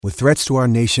With threats to our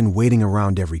nation waiting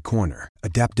around every corner,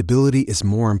 adaptability is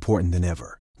more important than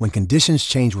ever. When conditions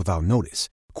change without notice,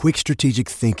 quick strategic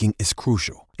thinking is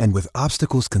crucial. And with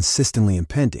obstacles consistently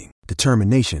impending,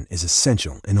 determination is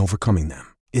essential in overcoming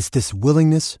them. It's this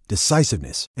willingness,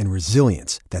 decisiveness, and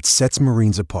resilience that sets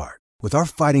Marines apart. With our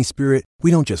fighting spirit, we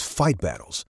don't just fight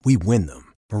battles, we win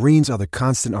them. Marines are the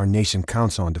constant our nation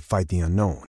counts on to fight the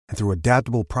unknown. And through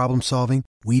adaptable problem solving,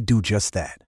 we do just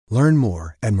that. Learn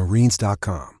more at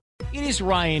marines.com. It is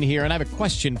Ryan here, and I have a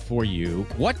question for you.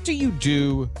 What do you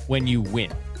do when you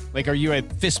win? Like, are you a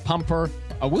fist pumper,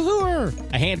 a woo-hooer,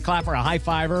 a hand clapper, a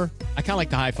high-fiver? I kind of like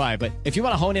the high-five, but if you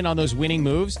want to hone in on those winning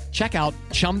moves, check out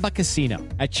Chumba Casino.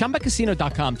 At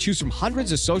ChumbaCasino.com, choose from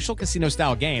hundreds of social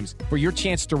casino-style games for your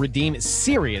chance to redeem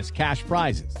serious cash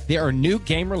prizes. There are new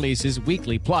game releases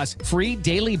weekly, plus free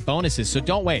daily bonuses, so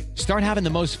don't wait. Start having the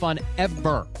most fun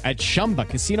ever at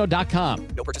ChumbaCasino.com.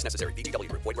 No purchase necessary. VGW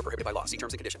Group. Void where prohibited by law. See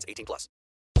terms and conditions. 18+.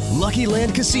 Lucky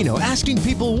Land Casino, asking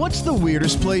people, what's the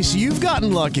weirdest place you've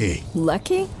gotten lucky?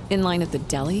 Lucky? In line at the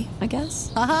deli, I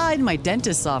guess? Aha, in my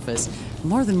dentist's office.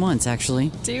 More than once,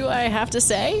 actually. Do I have to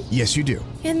say? Yes, you do.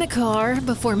 In the car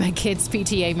before my kids'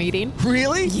 PTA meeting.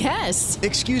 Really? Yes.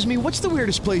 Excuse me, what's the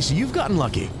weirdest place you've gotten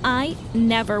lucky? I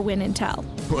never win and tell.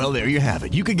 Well, there you have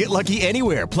it. You can get lucky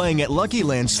anywhere, playing at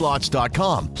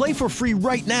LuckyLandSlots.com. Play for free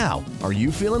right now. Are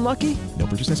you feeling lucky? No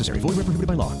purchase necessary. Void where prohibited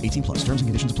by law. 18+. Terms and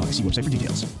conditions apply. See website for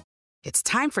details. It's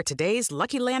time for today's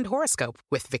Lucky Land horoscope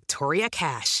with Victoria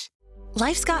Cash.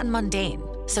 Life's gotten mundane,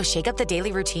 so shake up the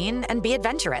daily routine and be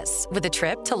adventurous with a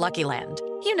trip to Lucky Land.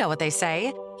 You know what they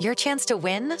say, your chance to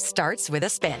win starts with a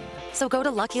spin. So go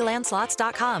to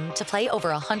LuckyLandSlots.com to play over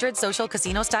 100 social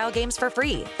casino-style games for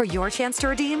free for your chance to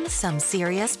redeem some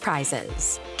serious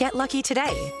prizes. Get lucky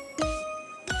today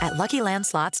at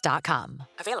LuckyLandSlots.com.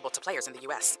 Available to players in the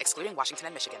U.S., excluding Washington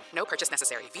and Michigan. No purchase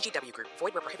necessary. VGW Group.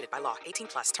 Void where prohibited by law.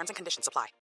 18+. Terms and conditions apply.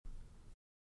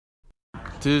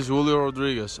 This is Julio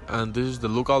Rodriguez, and this is the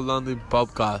Lookout Landing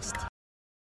podcast.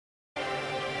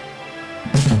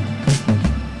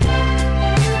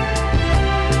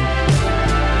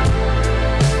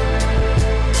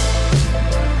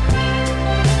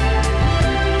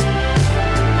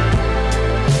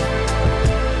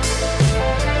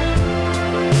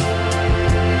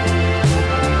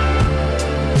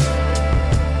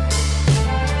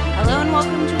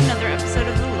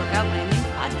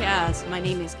 My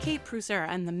name is Kate Prusser.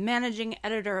 I'm the managing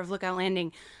editor of Lookout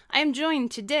Landing. I am joined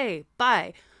today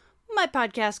by my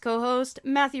podcast co-host,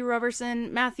 Matthew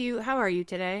Roberson. Matthew, how are you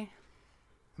today?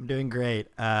 I'm doing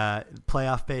great.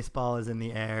 Playoff baseball is in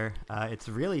the air. It's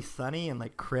really sunny and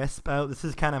like crisp out. This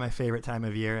is kind of my favorite time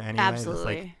of year anyway.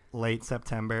 Absolutely. It's like late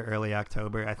September, early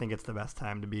October. I think it's the best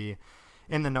time to be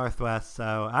in the Northwest,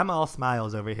 so I'm all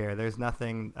smiles over here. There's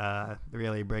nothing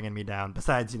really bringing me down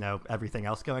besides, everything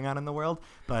else going on in the world.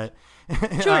 But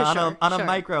on a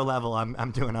micro level,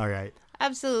 I'm doing all right.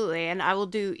 Absolutely, and I will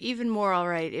do even more all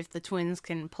right if the Twins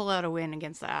can pull out a win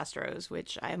against the Astros,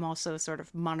 which I am also sort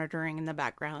of monitoring in the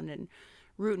background and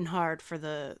rooting hard for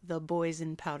the boys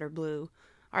in powder blue.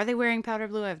 Are they wearing powder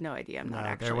blue? I have no idea. I'm not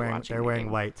actually watching. They're wearing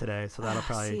white today, so that'll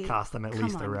probably cost them at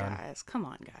least a run. Come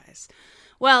on, guys.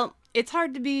 Well, it's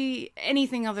hard to be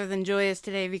anything other than joyous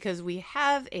today because we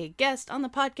have a guest on the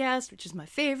podcast, which is my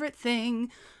favorite thing.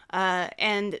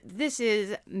 And this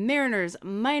is Mariners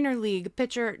minor league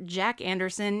pitcher Jack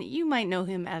Anderson. You might know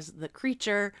him as the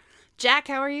Creature. Jack,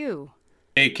 how are you?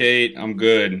 Hey, Kate. I'm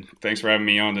good. Thanks for having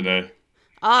me on today.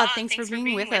 Thanks for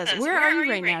being with us. Where are you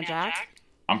right now, Jack?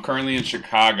 I'm currently in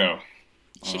Chicago.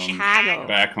 Chicago.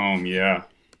 Back home, yeah.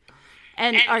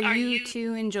 And are you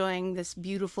two enjoying this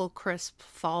beautiful, crisp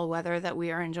fall weather that we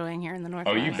are enjoying here in the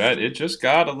Northwest? Oh, you bet. It just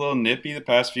got a little nippy the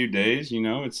past few days.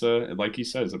 It's like he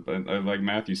says, like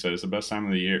Matthew said, it's the best time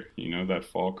of the year. That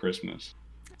fall crispness.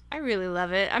 I really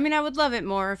love it. I mean, I would love it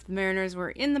more if the Mariners were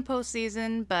in the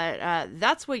postseason, but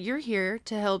that's what you're here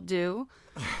to help do.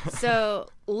 So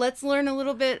let's learn a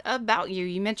little bit about you.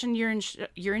 You mentioned you're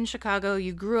in Chicago.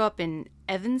 You grew up in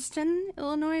Evanston,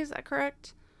 Illinois. Is that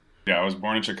correct? Yeah, I was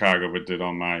born in Chicago, but did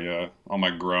all my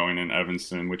growing in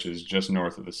Evanston, which is just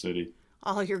north of the city.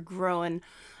 All your growing.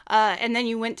 And then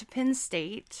you went to Penn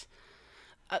State.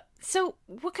 So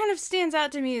what kind of stands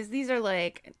out to me is these are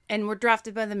like, and we're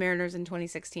drafted by the Mariners in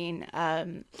 2016.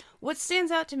 What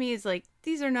stands out to me is like,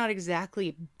 these are not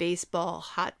exactly baseball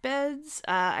hotbeds.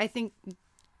 I think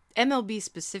MLB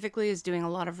specifically is doing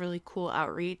a lot of really cool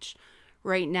outreach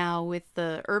right now with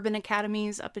the urban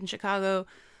academies up in Chicago.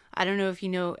 I don't know if you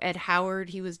know Ed Howard.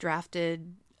 He was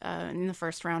drafted in the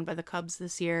first round by the Cubs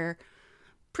this year.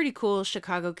 Pretty cool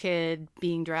Chicago kid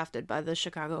being drafted by the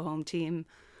Chicago home team.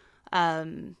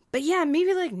 But yeah,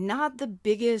 maybe like not the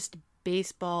biggest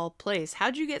baseball place.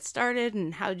 How'd you get started,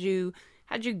 and how'd you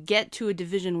get to a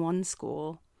Division I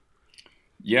school?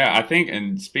 Yeah, I think,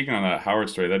 and speaking on that Howard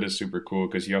story, that is super cool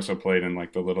because he also played in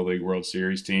like the Little League World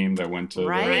Series team that went to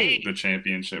the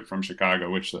championship from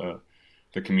Chicago, which the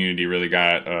community really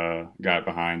got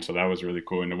behind. So that was really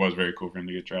cool, and it was very cool for him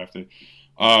to get drafted.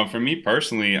 For me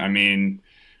personally, I mean,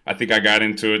 I think I got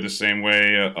into it the same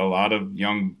way a lot of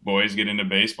young boys get into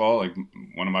baseball. Like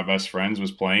one of my best friends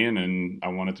was playing, and I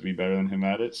wanted to be better than him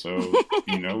at it. So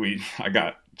I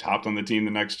got hopped on the team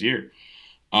the next year.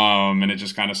 And it's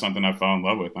just kind of something I fell in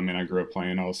love with. I mean, I grew up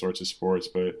playing all sorts of sports,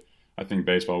 but I think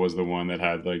baseball was the one that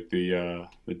had like the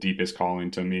deepest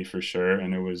calling to me for sure.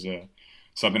 And it was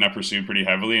something I pursued pretty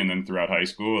heavily. And then throughout high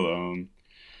school,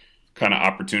 kind of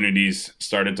opportunities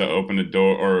started to open the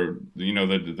door, or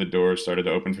the door started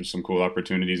to open for some cool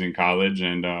opportunities in college.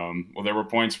 And there were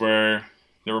points where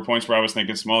I was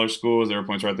thinking smaller schools. There were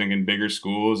points where I was thinking bigger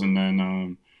schools, and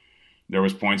then there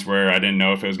was points where I didn't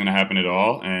know if it was going to happen at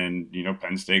all. And,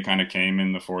 Penn State kind of came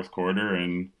in the fourth quarter,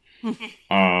 and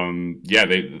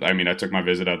I took my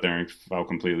visit out there and fell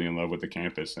completely in love with the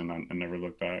campus, and I never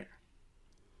looked back.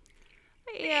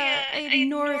 Yeah,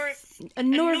 a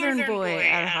northern boy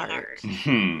at heart.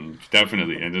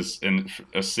 Definitely, and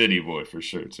a city boy for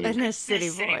sure too. And a city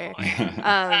boy.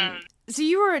 So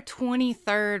you were a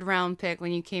 23rd round pick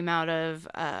when you came out of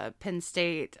Penn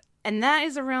State. And that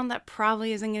is a round that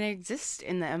probably isn't going to exist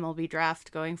in the MLB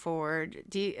draft going forward.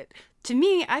 To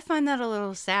me, I find that a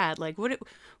little sad. Like, what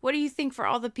do you think for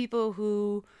all the people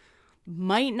who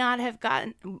might not have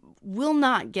will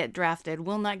not get drafted,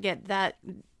 will not get that?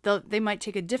 They might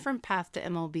take a different path to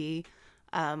MLB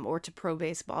or to pro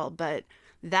baseball, but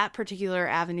that particular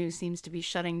avenue seems to be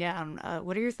shutting down.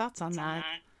 What are your thoughts on that?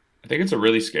 I think it's a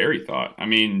really scary thought. I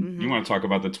mean, you want to talk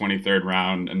about the 23rd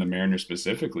round and the Mariners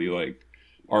specifically, like,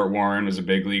 Art Warren was a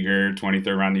big leaguer,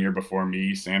 23rd round the year before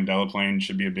me. Sam Delaplane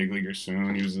should be a big leaguer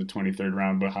soon. He was the 23rd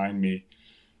round behind me.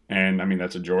 And, I mean,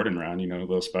 that's a Jordan round, a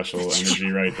little special energy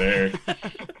right there.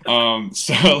 It's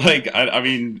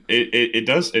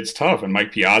tough. And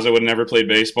Mike Piazza would have never played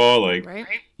baseball. Like, right.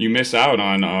 You miss out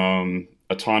on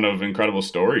a ton of incredible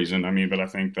stories. And, but I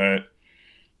think that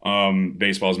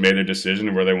baseball's made their decision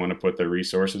of where they want to put their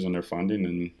resources and their funding.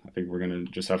 And I think we're going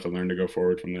to just have to learn to go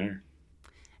forward from there.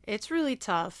 It's really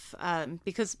tough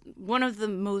because one of the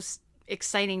most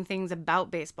exciting things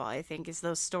about baseball, I think, is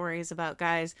those stories about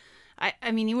guys.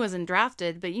 I mean, he wasn't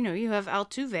drafted, but, you have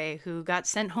Altuve, who got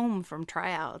sent home from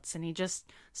tryouts, and he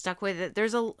just stuck with it.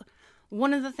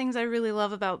 One of the things I really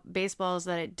love about baseball is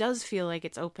that it does feel like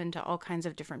it's open to all kinds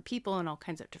of different people and all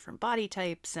kinds of different body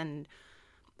types and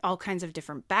all kinds of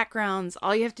different backgrounds.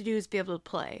 All you have to do is be able to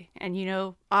play.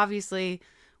 And, obviously,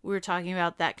 we were talking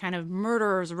about that kind of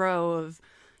murderer's row of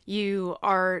you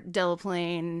are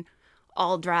Delaplane,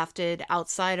 all drafted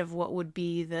outside of what would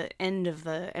be the end of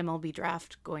the MLB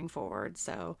draft going forward.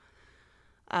 So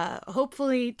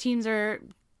hopefully teams are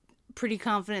pretty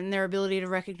confident in their ability to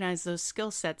recognize those skill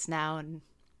sets now, and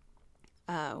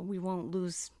we won't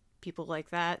lose people like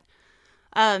that.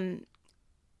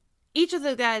 Each of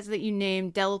the guys that you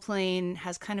named, Delaplane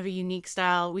has kind of a unique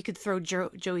style. We could throw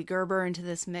Joey Gerber into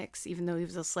this mix, even though he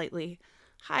was a slightly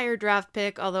higher draft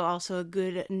pick, although also a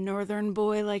good northern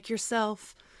boy like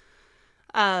yourself.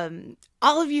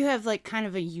 All of you have like kind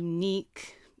of a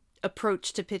unique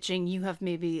approach to pitching. You have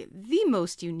maybe the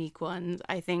most unique one,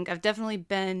 I think. I've definitely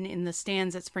been in the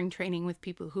stands at spring training with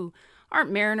people who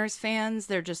aren't Mariners fans.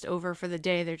 They're just over for the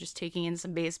day. They're just taking in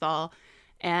some baseball,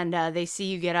 and they see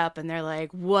you get up and they're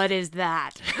like, "What is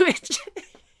that?" Which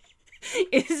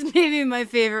is maybe my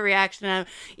favorite reaction.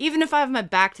 Even if I have my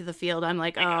back to the field, I'm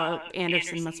like, oh,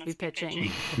 Anderson must be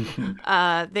pitching.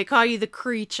 They call you the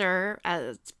Creature,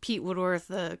 as Pete Woodworth,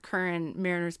 the current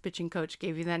Mariners pitching coach,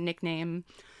 gave you that nickname.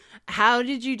 How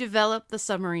did you develop the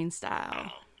submarine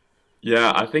style?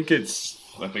 Yeah, I think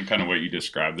kind of what you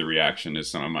described, the reaction,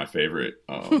 is some of my favorite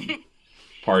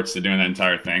parts to doing that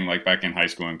entire thing. Like back in high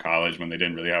school and college when they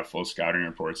didn't really have full scouting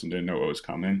reports and didn't know what was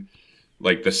coming.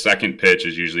 Like the second pitch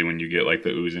is usually when you get like the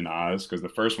oohs and ahs, because the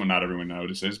first one not everyone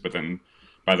notices, but then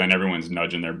by then everyone's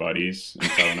nudging their buddies and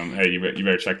telling them, hey, you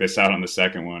better check this out on the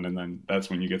second one, and then that's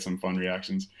when you get some fun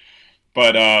reactions.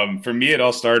 But for me, it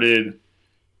all started,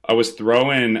 I was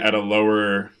throwing at a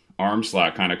lower arm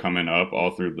slot kind of coming up all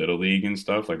through Little League and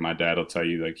stuff. Like my dad will tell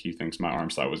you, like he thinks my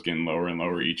arm slot was getting lower and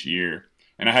lower each year.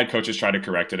 And I had coaches try to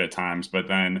correct it at times, but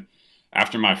then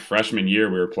after my freshman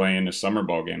year, we were playing a summer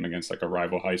ball game against like a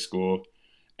rival high school,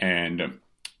 and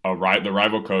the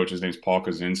rival coach, his name's Paul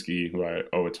Kaczynski, who I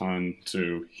owe a ton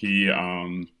to. He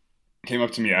came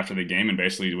up to me after the game and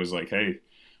basically was like, "Hey,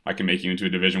 I can make you into a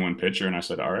Division I pitcher." And I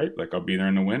said, "All right, like I'll be there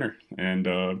in the winter." And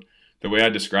the way I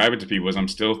describe it to people is I'm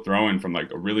still throwing from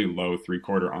like a really low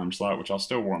 3/4 arm slot, which I'll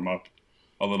still warm up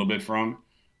a little bit from.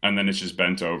 And then it's just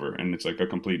bent over and it's like a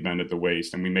complete bend at the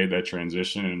waist. And we made that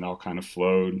transition and it all kind of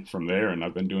flowed from there. And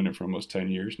I've been doing it for almost 10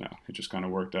 years now. It just kind of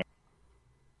worked out.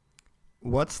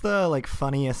 What's the like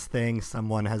funniest thing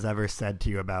someone has ever said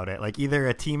to you about it? Like either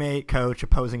a teammate, coach,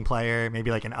 opposing player, maybe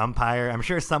like an umpire. I'm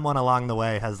sure someone along the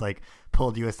way has like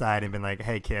pulled you aside and been like,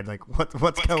 "Hey kid, like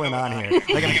what's going on here?"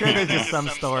 Like I'm sure there's just some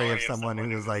story of someone who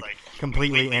was like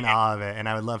completely in awe of it, and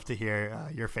I would love to hear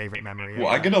your favorite memory. Well,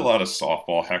 I get a lot of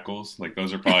softball heckles. Like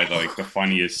those are probably like the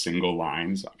funniest single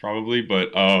lines probably.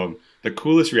 But the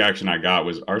coolest reaction I got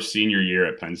was our senior year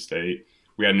at Penn State.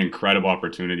 We had an incredible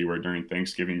opportunity where during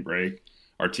Thanksgiving break,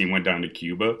 our team went down to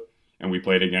Cuba and we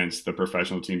played against the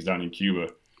professional teams down in Cuba.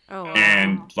 Oh, wow.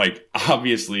 And like,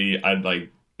 obviously I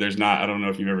don't know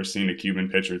if you've ever seen a Cuban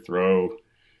pitcher throw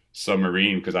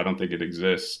submarine because I don't think it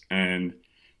exists. And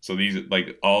so these,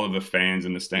 like all of the fans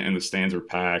in the stands were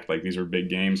packed. Like these were big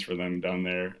games for them down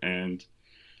there. And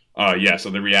so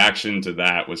the reaction to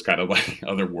that was kind of like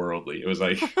otherworldly. It was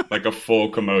like a full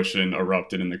commotion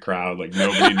erupted in the crowd. Like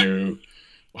nobody knew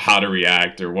how to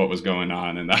react or what was going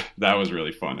on, and that was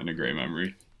really fun and a great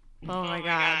memory. Oh my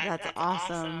god, that's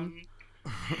awesome.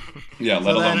 Yeah,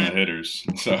 let alone the hitters.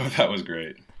 So that was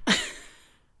great.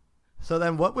 So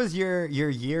then what was your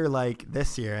year like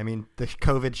this year? I mean, the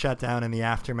COVID shutdown and the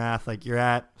aftermath, like you're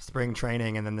at spring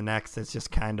training and then the next it's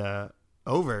just kind of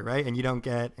over, right? And you don't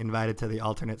get invited to the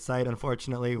alternate site,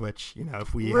 unfortunately, which, you know,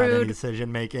 if we had any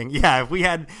decision making, if we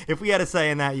had a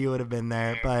say in that, you would have been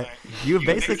there. But you've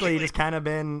basically just kind of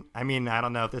been, I mean, I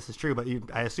don't know if this is true, but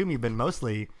I assume you've been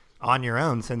mostly on your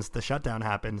own since the shutdown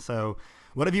happened. So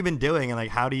what have you been doing, and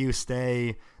like how do you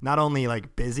stay not only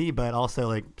like busy but also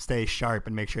like stay sharp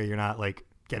and make sure you're not like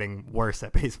getting worse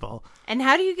at baseball? And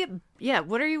how do you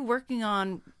what are you working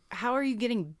on? How are you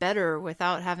getting better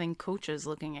without having coaches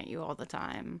looking at you all the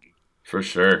time? For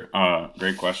sure.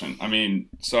 Great question. I mean,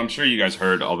 so I'm sure you guys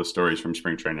heard all the stories from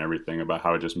spring training and everything about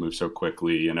how it just moved so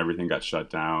quickly and everything got shut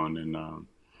down. And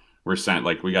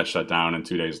we got shut down, and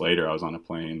 2 days later I was on a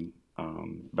plane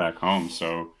back home.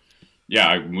 So yeah,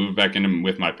 I moved back in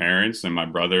with my parents, and my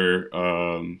brother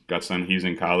he's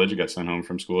in college, he got sent home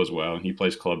from school as well. And he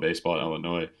plays club baseball at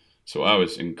Illinois. So I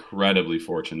was incredibly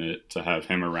fortunate to have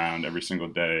him around every single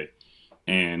day.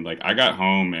 And like I got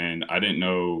home and I didn't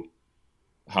know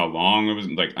how long it was.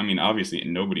 Like, I mean, obviously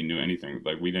nobody knew anything.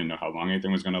 Like we didn't know how long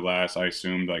anything was going to last. I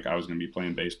assumed like I was going to be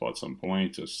playing baseball at some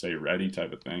point to stay ready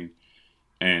type of thing.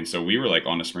 And so we were like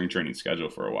on a spring training schedule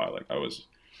for a while. Like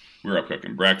we were up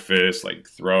cooking breakfast, like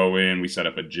throwing. We set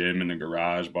up a gym in the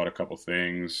garage, bought a couple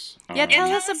things. Yeah,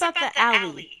 tell us about the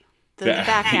alley. The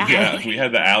back alley. Yeah, we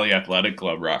had the Alley Athletic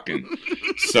Club rocking.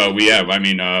 So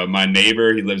my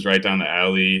neighbor, he lives right down the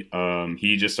alley.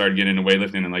 He just started getting into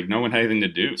weightlifting, and like no one had anything to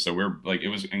do. So we're like, it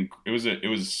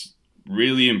was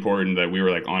really important that we were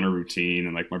like on a routine,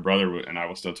 and like my brother and I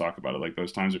will still talk about it. Like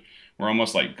those times were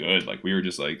almost like good. Like we were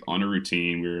just like on a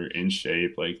routine. We were in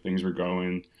shape. Like things were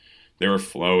going, they were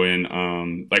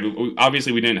flowing. Like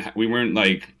obviously we weren't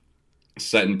like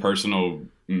setting personal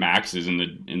maxes in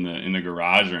the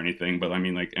garage or anything, but I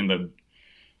mean like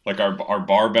our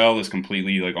barbell is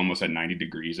completely like almost at 90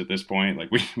 degrees at this point. Like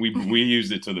we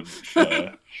used it to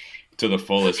the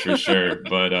fullest for sure,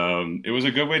 but it was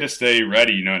a good way to stay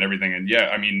ready, you know, and everything. And yeah,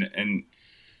 I mean, and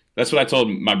that's what I told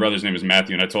my brother's name is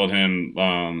Matthew, and I told him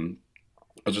I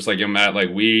was just like, yo, Matt, like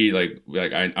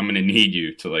I'm gonna need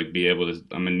you to like be able to,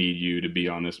 I'm gonna need you to be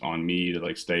on me to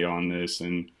like stay on this,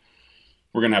 and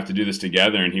we're going to have to do this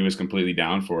together. And he was completely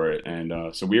down for it. And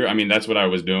so that's what I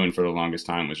was doing for the longest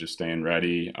time, was just staying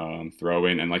ready,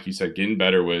 throwing. And like you said, getting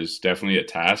better was definitely a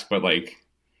task. But like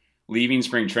leaving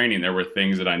spring training, there were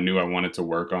things that I knew I wanted to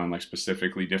work on, like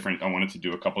specifically different. I wanted to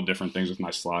do a couple different things with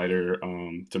my slider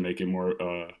to make it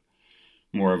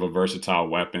more of a versatile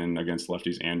weapon against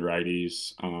lefties and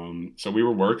righties. So we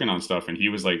were working on stuff, and he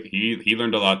was like, he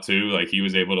learned a lot too. Like he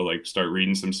was able to like start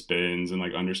reading some spins and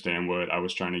like understand what I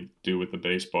was trying to do with the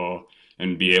baseball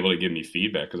and be able to give me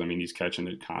feedback. Cause I mean, he's catching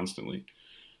it constantly.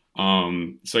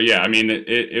 So yeah, I mean,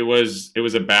 it was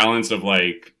a balance of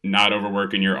like not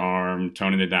overworking your arm,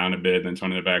 toning it down a bit, then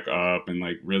toning it back up, and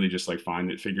like really just like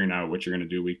figuring out what you're going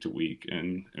to do week to week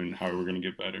and how we're going to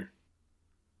get better.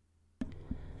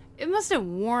 It must have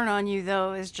worn on you,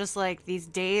 though. It's just like these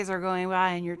days are going by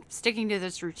and you're sticking to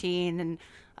this routine.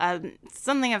 And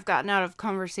something I've gotten out of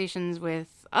conversations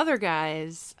with other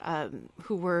guys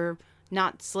who were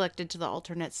not selected to the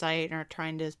alternate site and are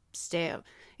trying to stay up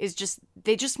is just,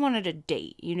 they just wanted a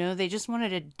date, you know? They just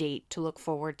wanted a date to look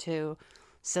forward to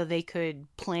so they could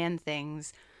plan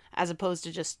things, as opposed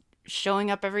to just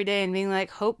showing up every day and being like,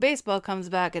 hope baseball comes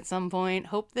back at some point.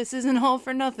 Hope this isn't all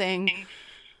for nothing.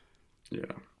 Yeah.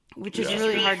 Which is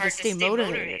really hard to stay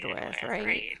motivated with,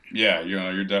 right? Yeah,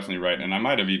 you're definitely right. And I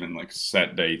might have even like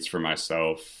set dates for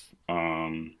myself.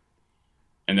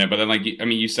 But then like, I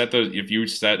mean, you set those, if you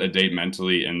set a date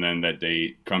mentally and then that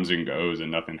date comes and goes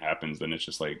and nothing happens, then it's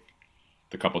just like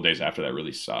the couple days after that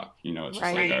really suck. You know, it's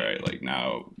just like, all right, like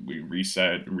now we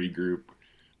reset, regroup,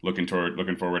 looking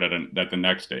forward at the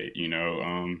next date, you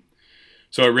know?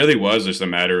 So it really was just a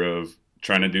matter of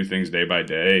trying to do things day by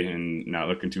day and not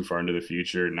looking too far into the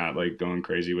future, not like going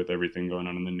crazy with everything going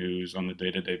on in the news on the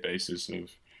day-to-day basis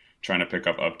of trying to pick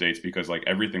up updates, because like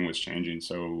everything was changing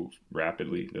so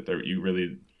rapidly that there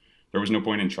was no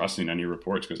point in trusting any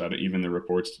reports, because even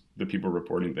the people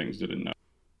reporting things didn't know.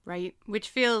 Right. Which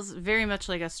feels very much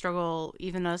like a struggle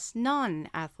even us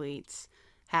non-athletes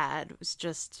had, was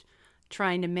just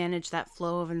trying to manage that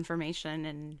flow of information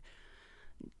and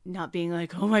not being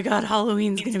like, oh my God,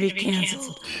 Halloween's going to be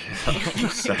canceled.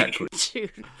 Exactly.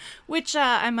 Which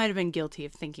I might have been guilty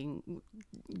of thinking,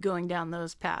 going down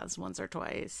those paths once or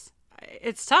twice.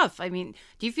 It's tough. I mean,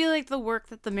 do you feel like the work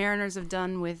that the Mariners have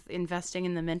done with investing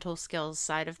in the mental skills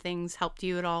side of things helped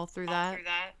you at all through that?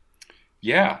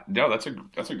 Yeah, no, that's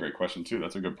a great question too.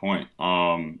 That's a good point.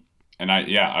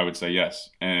 I would say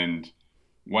yes. And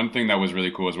one thing that was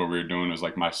really cool is what we were doing was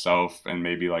like myself and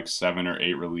maybe like 7 or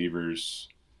 8 relievers.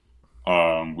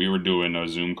 We were doing a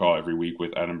Zoom call every week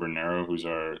with Adam Bernero,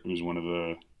 who's one of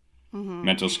the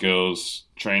mental skills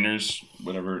trainers,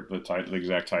 whatever the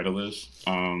exact title is.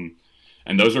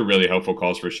 And those are really helpful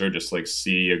calls for sure. Just like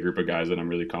see a group of guys that I'm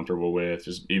really comfortable with.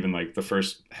 Just even like the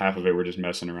first half of it, we're just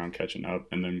messing around, catching up,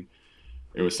 and then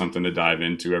it was something to dive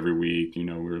into every week. You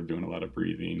know, we were doing a lot of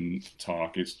breathing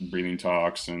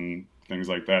talks and things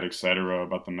like that, etc.,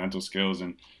 about the mental skills.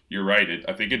 And you're right.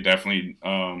 I think it definitely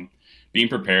being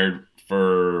prepared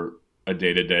for a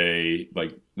day-to-day,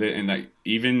 I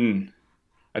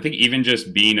think even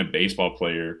just being a baseball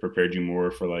player prepared you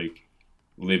more for like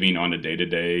living on a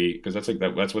day-to-day, because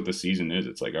that's what the season is.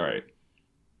 It's like, all right,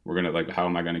 we're gonna, like, how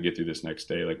am I gonna get through this next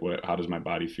day? Like, how does my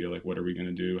body feel? Like, what are we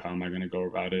gonna do? How am I gonna go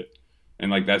about it? And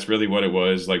like that's really what it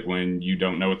was like when you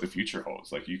don't know what the future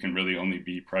holds. Like you can really only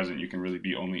be present. You can really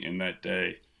be only in that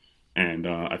day. And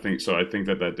I think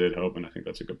that did help, and I think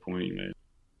that's a good point you made.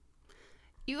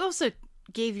 You also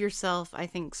gave yourself, I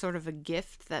think, sort of a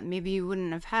gift that maybe you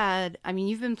wouldn't have had. I mean,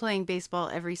 you've been playing baseball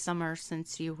every summer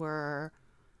since you were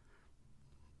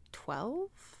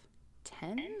 12,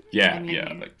 10? Yeah,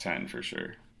 like 10 for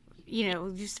sure. You know,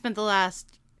 you spent the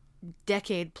last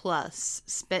decade plus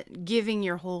giving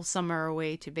your whole summer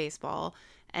away to baseball,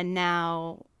 and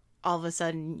now all of a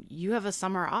sudden you have a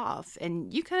summer off,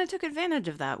 and you kind of took advantage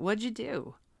of that. What'd you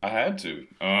do? I had to,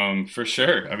 for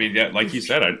sure. I mean, yeah, like you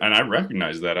said, I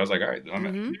recognized that. I was like, all right,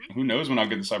 who knows when I'll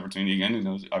get this opportunity again? Who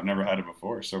knows? I've never had it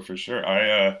before. So for sure,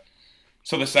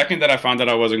 so the second that I found that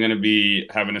I wasn't going to be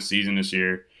having a season this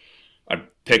year, I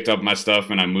picked up my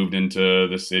stuff and I moved into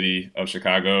the city of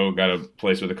Chicago, got a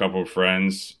place with a couple of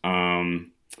friends.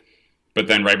 But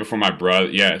then right before my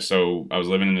brother, so I was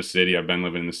living in the city. I've been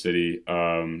living in the city.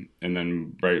 And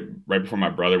then right before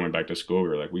my brother went back to school, we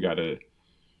were like, we got to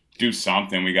do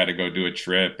something. We got to go do a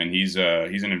trip. And he's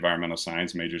an environmental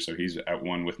science major, so he's at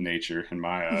one with nature in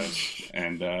my eyes.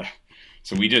 And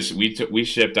so we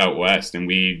shipped out west, and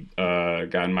we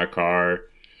got in my car.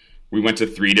 We went to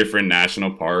 3 different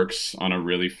national parks on a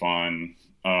really fun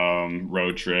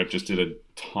road trip. Just did a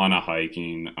ton of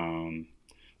hiking.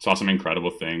 Saw some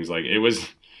incredible things. Like it was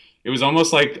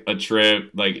almost like a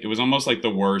trip. Like it was almost like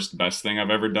the best thing I've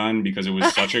ever done, because it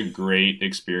was such a great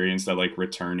experience that like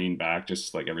returning back,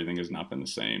 just like everything has not been the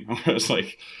same. I was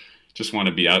like, just want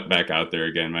to be back out there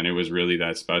again, man. It was really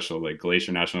that special. Like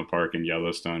Glacier National Park and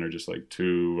Yellowstone are just like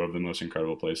 2 of the most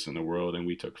incredible places in the world, and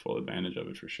we took full advantage of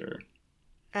it for sure.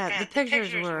 The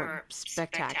pictures were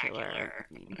spectacular.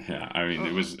 Yeah, I mean,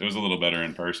 it was a little better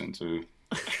in person too.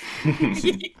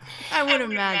 I would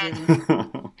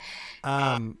imagine.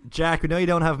 Jack, we know you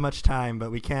don't have much time,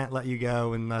 but we can't let you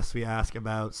go unless we ask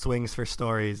about Swings for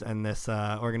Stories and this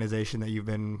organization that you've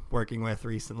been working with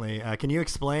recently. Can you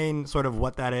explain sort of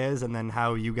what that is, and then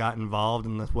how you got involved,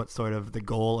 and what sort of the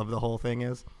goal of the whole thing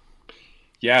is?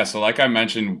 Yeah, so like I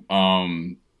mentioned,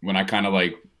 when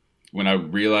I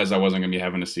realized I wasn't going to be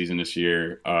having a season this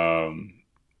year,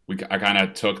 I kind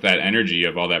of took that energy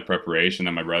of all that preparation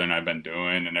that my brother and I have been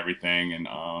doing and everything, and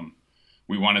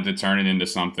we wanted to turn it into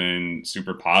something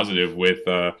super positive with,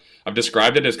 I've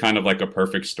described it as kind of like a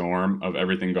perfect storm of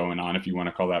everything going on, if you want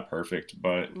to call that perfect.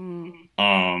 But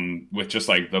with just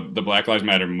like the Black Lives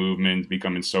Matter movement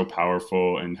becoming so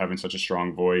powerful and having such a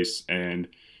strong voice, and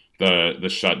the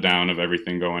shutdown of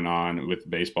everything going on with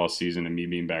baseball season and me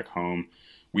being back home,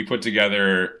 we put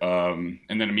together, and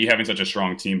then me having such a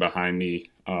strong team behind me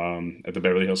at the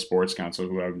Beverly Hills Sports Council,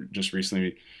 who I've just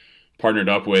recently partnered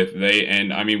up with.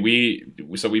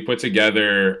 We put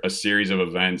together a series of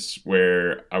events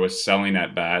where I was selling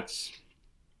at bats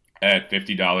at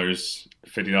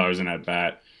 $50 an at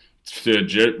bat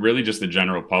to really just the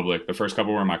general public. The first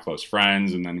couple were my close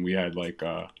friends, and then we had like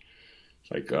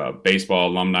baseball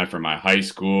alumni from my high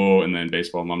school, and then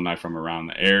baseball alumni from around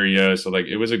the area. So like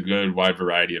it was a good wide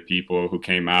variety of people who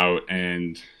came out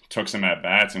and took some at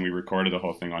bats, and we recorded the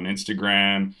whole thing on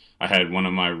Instagram. I had one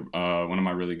of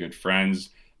my really good friends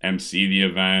MC the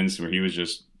events, where he was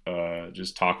just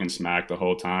talking smack the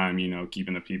whole time,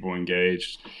 keeping the people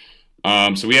engaged.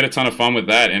 So we had a ton of fun with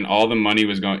that, and all the money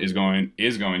is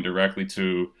going directly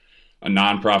to a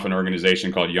nonprofit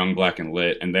organization called Young Black and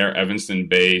Lit, and they're Evanston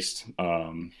based.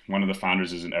 One of the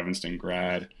founders is an Evanston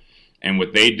grad, and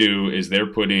what they do is they're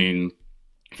putting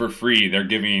for free. They're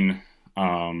giving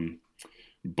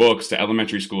books to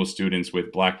elementary school students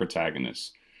with Black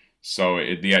protagonists. So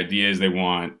the idea is they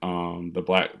want the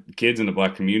Black kids in the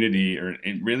Black community, or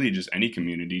really just any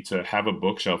community, to have a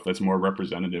bookshelf that's more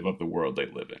representative of the world they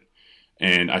live in.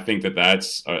 And I think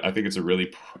I think it's a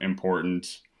really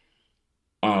important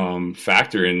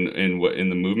factor in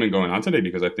the movement going on today,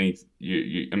 because I think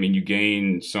you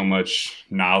gain so much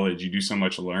knowledge, you do so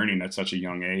much learning at such a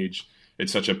young age.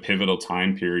 It's such a pivotal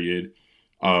time period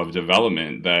of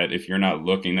development that if you're not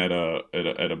looking at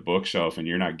a bookshelf and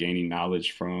you're not gaining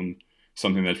knowledge from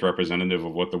something that's representative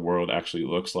of what the world actually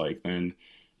looks like, then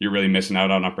you're really missing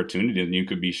out on opportunity, and you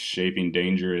could be shaping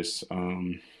dangerous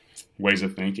ways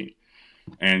of thinking.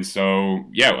 And so,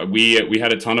 yeah, we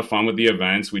had a ton of fun with the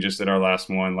events. We just did our last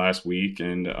one last week,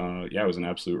 and it was an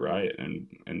absolute riot. And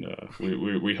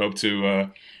we hope to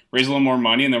raise a little more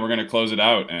money, and then we're going to close it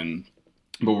out.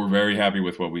 But we're very happy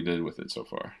with what we did with it so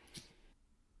far.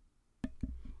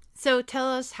 So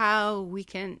tell us how we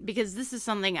can, because this is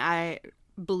something I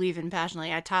believe in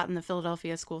passionately. I taught in the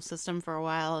Philadelphia school system for a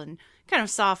while and kind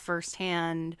of saw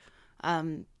firsthand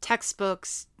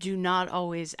textbooks do not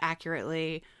always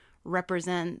accurately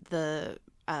represent the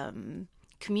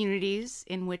communities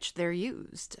in which they're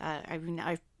used.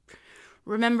 I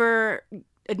remember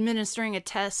administering a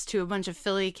test to a bunch of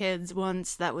Philly kids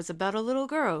once that was about a little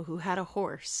girl who had a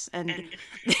horse, and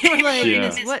they were like,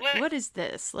 what is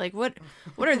this? Like, what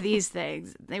are these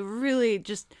things? They really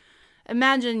just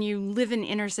imagine you live in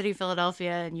inner city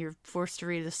Philadelphia and you're forced to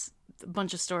read a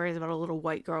bunch of stories about a little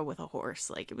white girl with a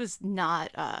horse. Like, it was not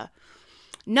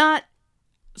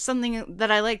something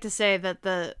that I like to say that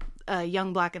the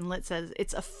Young Black and Lit says.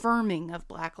 It's affirming of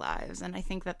Black lives, and I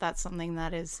think that that's something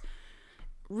that is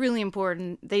really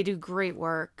important. They do great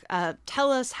work.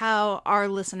 Tell us how our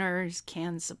listeners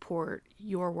can support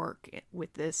your work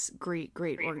with this great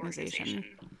organization.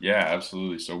 Yeah,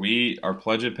 absolutely. So our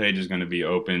Pledge It page is going to be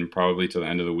open probably till the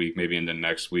end of the week, maybe into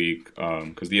next week,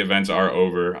 because the events are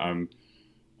over.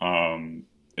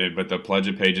 But the Pledge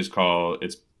It page is called,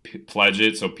 it's Pledge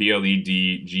It, so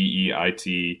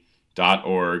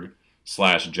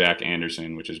pledgeit.org/Jack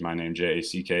Anderson, which is my name,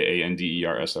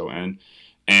 JACKANDERSON.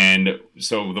 And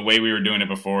so the way we were doing it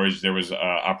before is there was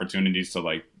opportunities to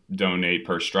like donate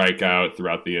per strikeout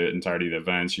throughout the entirety of the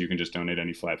events. You can just donate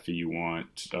any flat fee you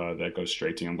want. That goes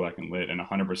straight to Young Black and Lit, and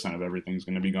 100% of everything's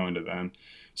going to be going to them.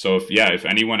 So if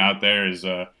anyone out there is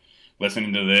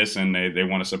listening to this and they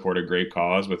want to support a great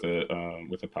cause with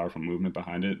a powerful movement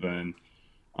behind it, then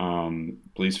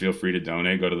please feel free to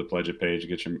donate. Go to the Pledge It page,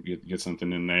 get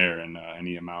something in there, and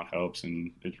any amount helps.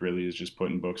 And it really is just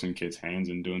putting books in kids' hands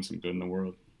and doing some good in the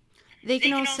world. They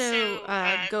can also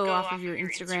go off of your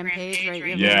Instagram page,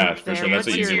 right? Yeah, for sure. That's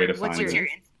an easy way to find it.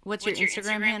 What's your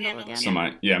Instagram handle again? So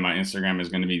my Instagram is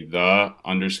going to be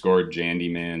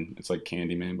 _Jandyman. It's like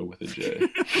Candyman, but with a J.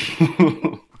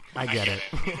 I get it.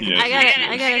 Yeah,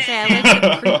 I gotta say,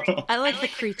 I like the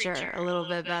creature a little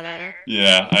bit better.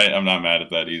 Yeah, I'm not mad at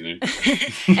that either.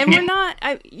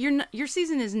 And your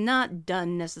season is not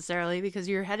done necessarily, because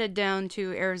you're headed down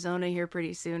to Arizona here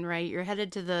pretty soon, right? You're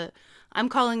headed to I'm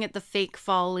calling it the Fake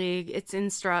Fall League. It's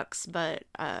Instructs, but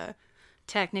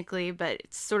technically, but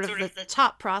it's sort of the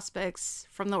top prospects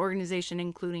from the organization,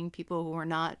 including people who are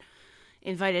not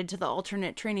invited to the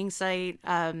alternate training site.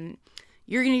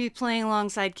 You're going to be playing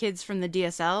alongside kids from the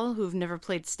DSL who've never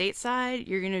played stateside.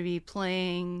 You're going to be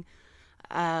playing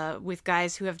with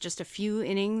guys who have just a few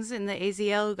innings in the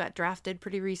AZL who got drafted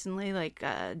pretty recently, like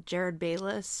Jared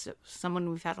Bayless, someone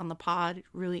we've had on the pod,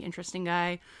 really interesting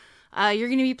guy. You're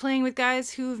going to be playing with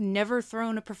guys who've never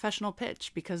thrown a professional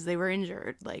pitch because they were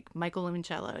injured, like Michael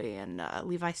Limoncello and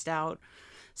Levi Stout.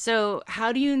 So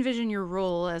how do you envision your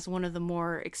role as one of the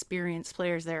more experienced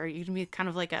players there? Are you going to be kind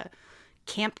of like a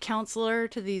camp counselor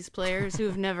to these players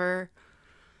who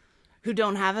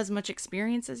don't have as much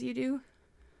experience as you do?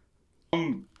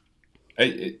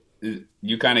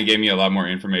 You kind of gave me a lot more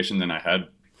information than I had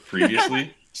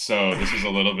previously. So this is a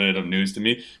little bit of news to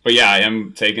me. But yeah, I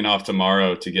am taking off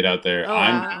tomorrow to get out there.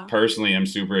 I personally am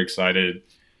super excited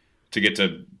to get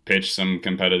to pitch some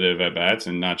competitive at-bats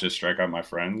and not just strike out my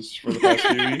friends for the past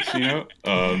few weeks, you know?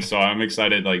 So I'm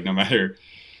excited, like, no matter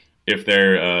if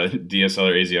they're DSL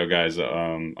or AZL guys,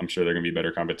 I'm sure they're going to be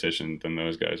better competition than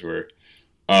those guys were.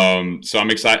 So I'm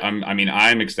excited.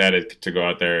 I'm ecstatic to go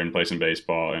out there and play some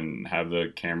baseball and have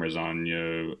the cameras on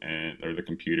you or the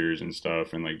computers and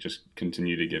stuff, and like just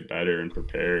continue to get better and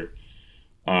prepare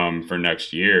for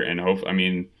next year. And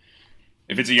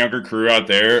if it's a younger crew out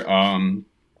there,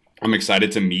 I'm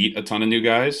excited to meet a ton of new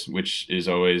guys, which is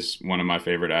always one of my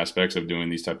favorite aspects of doing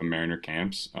these type of Mariner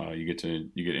camps. You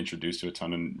get introduced to a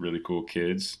ton of really cool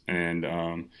kids, and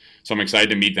so I'm excited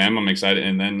to meet them. I'm excited,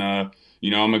 and then I'm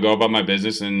gonna go about my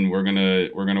business, and we're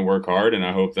gonna work hard, and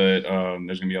I hope that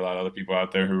there's gonna be a lot of other people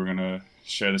out there who are gonna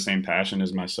share the same passion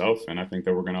as myself, and I think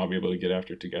that we're gonna all be able to get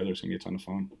after it together. It's gonna be a ton of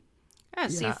fun. Yeah,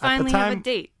 so you finally have a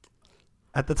date.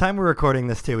 At the time we're recording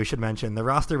this, too, we should mention the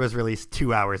roster was released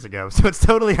 2 hours ago, so it's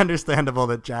totally understandable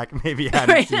that Jack maybe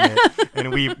hadn't seen it,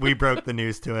 and we broke the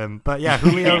news to him. But yeah,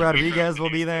 Julio Rodriguez will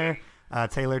be there,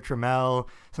 Taylor Trammell,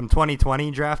 some 2020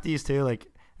 draftees, too, like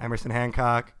Emerson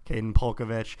Hancock, Caden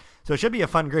Polkovich. So it should be a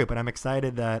fun group, and I'm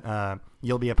excited that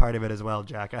you'll be a part of it as well,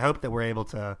 Jack. I hope that we're able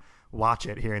to watch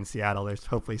it here in Seattle. There's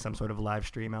hopefully some sort of live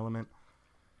stream element.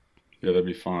 Yeah, that'd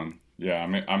be fun. Yeah,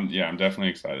 I'm definitely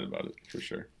excited about it for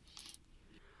sure.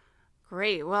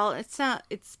 Great. Well, it's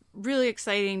really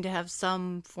exciting to have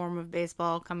some form of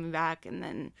baseball coming back, and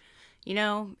then,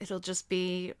 it'll just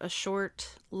be a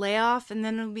short layoff, and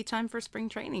then it'll be time for spring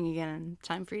training again,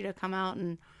 time for you to come out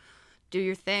and do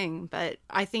your thing. But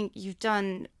I think you've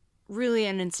done really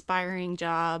an inspiring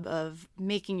job of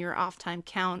making your off time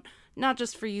count, not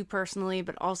just for you personally,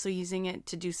 but also using it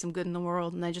to do some good in the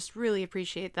world. And I just really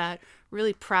appreciate that.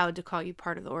 Really proud to call you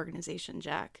part of the organization,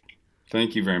 Jack.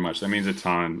 Thank you very much. That means a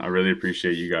ton. I really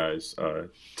appreciate you guys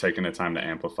taking the time to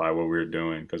amplify what we're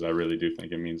doing, because I really do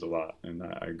think it means a lot, and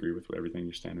I agree with everything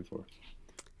you're standing for.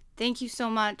 Thank you so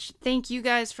much. Thank you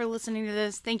guys for listening to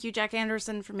this. Thank you, Jack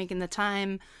Anderson, for making the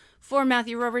time. For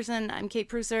Matthew Roberson, I'm Kate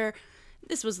Pruser.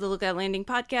 This was the Lookout Landing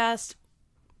podcast.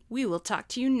 We will talk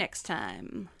to you next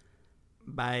time.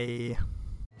 Bye.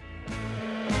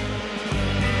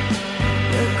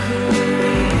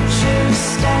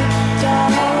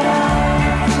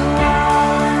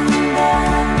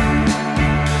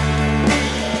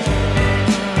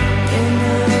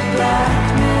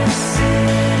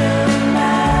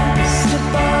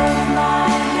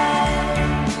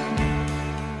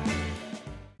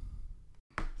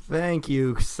 Thank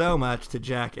you so much to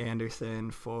Jack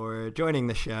Anderson for joining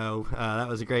the show. That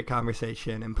was a great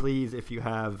conversation. And please, if you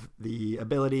have the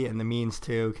ability and the means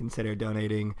to, consider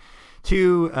donating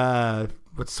to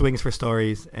what Swings for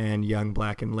Stories and Young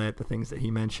Black and Lit, the things that he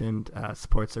mentioned.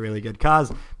 Supports a really good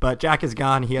cause. But Jack is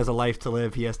gone. He has a life to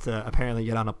live. He has to apparently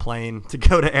get on a plane to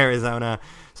go to Arizona.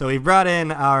 So we brought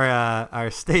in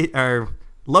our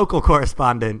local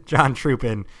correspondent, John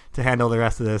Troopin, to handle the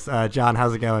rest of this. John,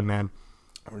 how's it going, man?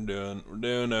 We're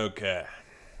doing okay.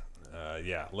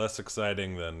 Less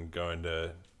exciting than going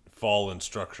to fall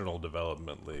instructional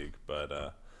development league,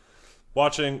 but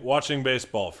watching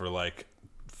baseball for like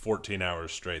 14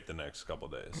 hours straight the next couple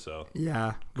days. So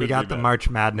yeah, we got the March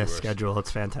Madness schedule.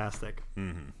 It's fantastic.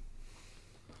 Mm-hmm.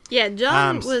 Yeah,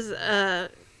 John was.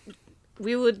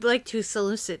 We would like to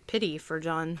solicit pity for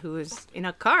John, who was in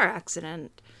a car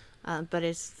accident, but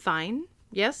is fine.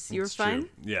 Yes, you were fine? True.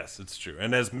 Yes, it's true.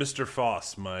 And as Mr.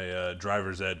 Foss, my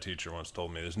driver's ed teacher, once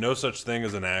told me, there's no such thing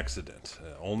as an accident,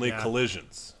 only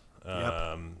collisions.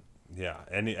 Yep.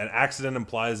 An accident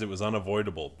implies it was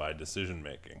unavoidable by decision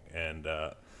making, and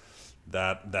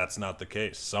that's not the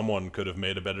case. Someone could have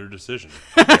made a better decision,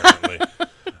 apparently.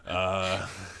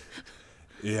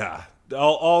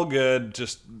 All good.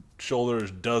 Just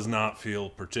shoulders does not feel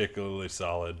particularly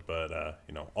solid, but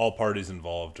all parties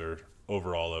involved are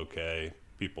overall okay.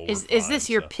 People is this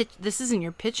your pitch? This isn't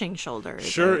your pitching shoulder.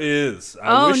 Sure is.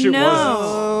 I wish it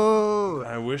wasn't.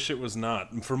 I wish it was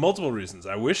not, for multiple reasons.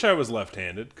 I wish I was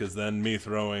left-handed, because then me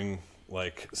throwing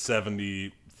like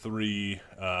 73,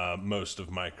 most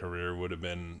of my career would have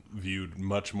been viewed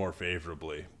much more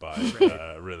favorably by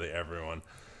really everyone.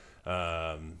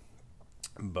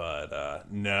 But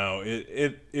no,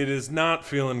 it is not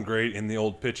feeling great in the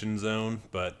old pitching zone,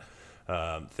 but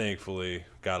thankfully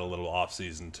got a little off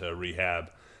season to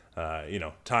rehab.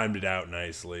 Timed it out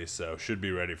nicely, so should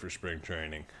be ready for spring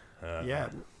training. Yeah.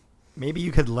 Maybe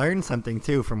you could learn something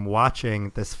too from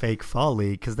watching this fake fall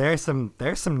league, because there's some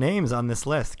names on this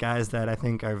list, guys that I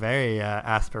think are very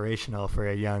aspirational for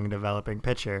a young developing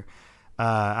pitcher.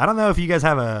 I don't know if you guys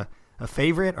have a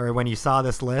favorite, or when you saw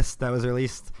this list that was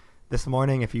released this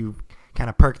morning, if you kind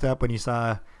of perked up when you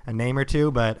saw a name or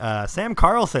two, but Sam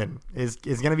Carlson is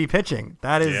going to be pitching.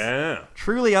 That is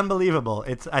truly unbelievable.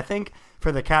 It's, I think,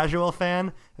 for the casual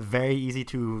fan, very easy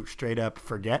to straight up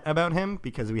forget about him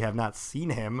because we have not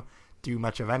seen him do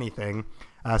much of anything.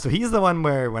 So he's the one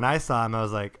where when I saw him, I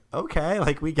was like, okay,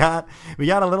 like we got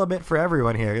a little bit for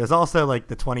everyone here. There's also like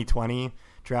the 2020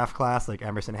 draft class, like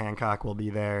Emerson Hancock will be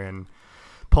there, and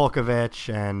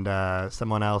Polkovich, and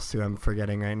someone else who I'm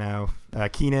forgetting right now,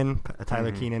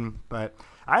 Tyler Keenan. But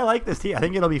I like this team. I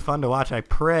think it'll be fun to watch. I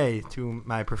pray to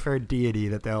my preferred deity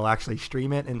that they'll actually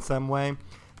stream it in some way,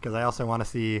 because I also want to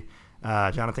see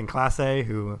Jonathan Clase,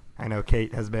 who I know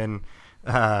Kate has been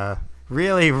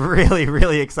really, really,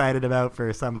 really excited about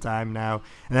for some time now.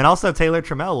 And then also Taylor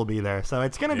Trammell will be there. So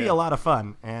it's going to be a lot of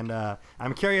fun. And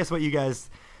I'm curious what you guys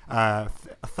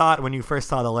thought when you first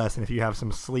saw the list, and if you have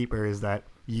some sleepers that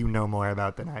you know more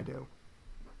about than I do.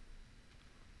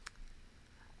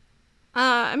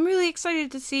 I'm really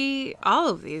excited to see all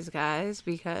of these guys,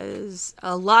 because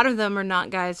a lot of them are not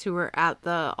guys who were at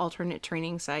the alternate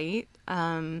training site.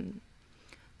 And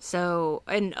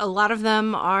a lot of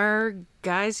them are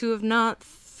guys who have not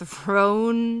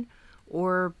thrown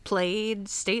or played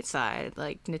stateside,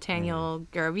 like Nathaniel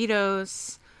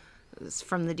Garavitos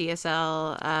from the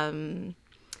DSL.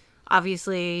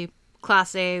 Obviously,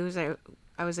 Clase, who's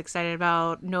I was excited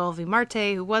about, Noel V.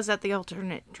 Marte, who was at the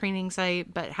alternate training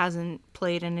site but hasn't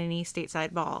played in any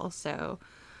stateside ball. So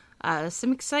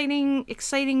some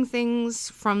exciting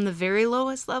things from the very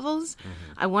lowest levels.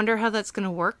 I wonder how that's going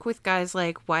to work with guys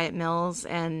like Wyatt Mills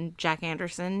and Jack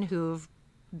Anderson, who've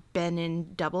been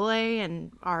in AA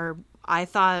and I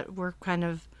thought were kind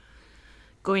of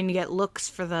going to get looks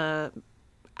for the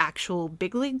actual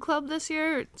big league club this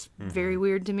year. It's very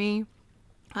weird to me.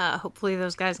 Hopefully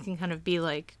those guys can kind of be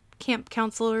like camp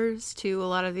counselors to a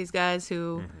lot of these guys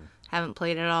who haven't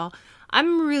played at all.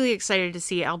 I'm really excited to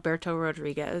see Alberto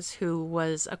Rodriguez, who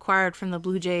was acquired from the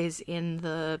Blue Jays in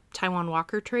the Taijuan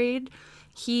Walker trade.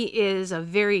 He is a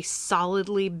very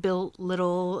solidly built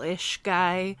little-ish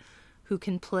guy who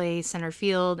can play center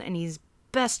field, and he's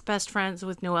best friends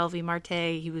with Noel V.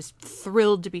 Marte. He was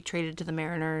thrilled to be traded to the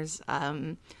Mariners.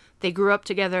 They grew up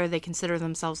together. They consider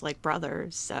themselves like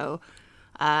brothers. So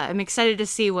I'm excited to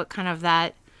see what kind of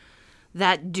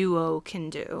that duo can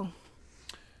do.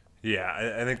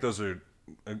 Yeah, I think those are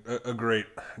a great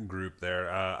group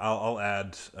there. I'll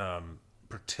add,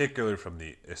 particularly from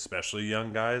the especially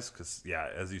young guys, because, yeah,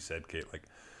 as you said, Kate, like,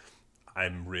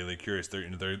 I'm really curious.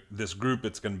 They're this group,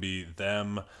 it's going to be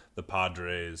them, the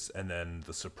Padres, and then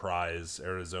the surprise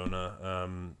Arizona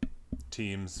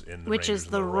teams in the Which Rangers is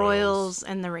the Royals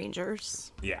and the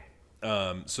Rangers. Yeah.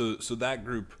 So that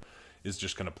group is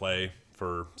just going to play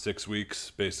for 6 weeks,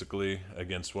 basically,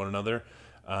 against one another.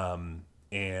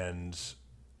 And,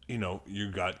 you know,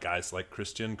 you got guys like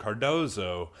Christian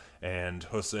Cardozo and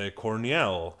Jose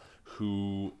Corniel,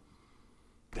 who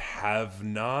have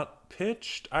not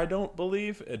pitched, I don't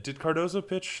believe. Did Cardozo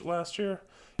pitch last year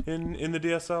in the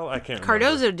DSL? I can't remember.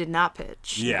 Cardozo did not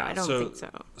pitch. Yeah, no, I don't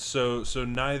think so. So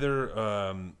neither,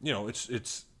 you know,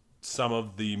 it's some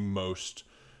of the most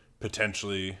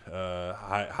potentially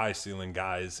high ceiling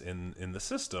guys in the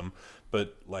system,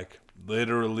 but like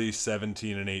literally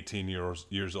 17 and 18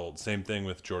 years old. Same thing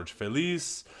with George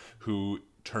Feliz, who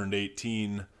turned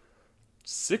 18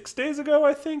 6 days ago,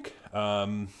 I think.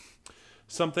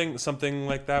 Something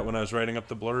like that when I was writing up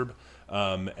the blurb,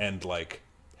 and like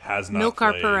has not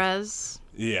Milkar played. Perez.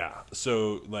 Yeah.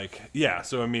 So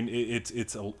I mean, it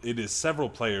is several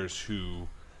players who.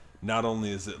 Not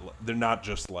only is it, they're not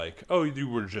just like, oh, you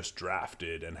were just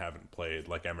drafted and haven't played,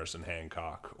 like Emerson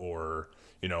Hancock or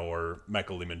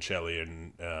Michael Limoncelli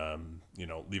and,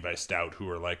 Levi Stout, who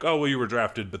are like, oh, well, you were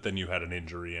drafted, but then you had an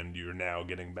injury and you're now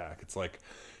getting back. It's like,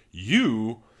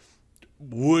 you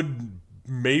would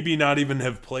maybe not even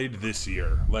have played this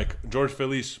year. Like George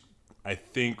Feliz, I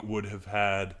think, would have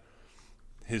had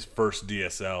his first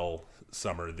DSL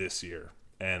summer this year.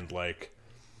 And like,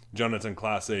 Jonathan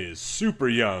Clase is super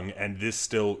young, and he's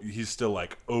still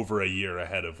like over a year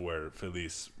ahead of where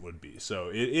Feliz would be. So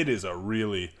it is a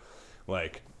really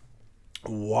like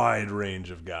wide range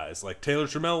of guys. Like Taylor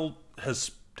Trammell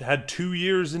has had 2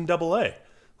 years in AA,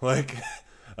 like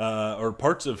or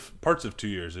parts of 2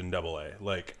 years in AA.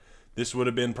 Like this would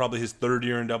have been probably his 3rd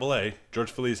year in AA.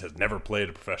 George Feliz has never played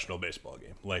a professional baseball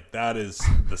game. Like that is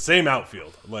the same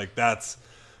outfield. Like that's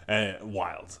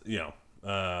wild,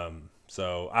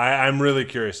 So I'm really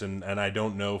curious, and I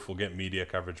don't know if we'll get media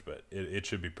coverage, but it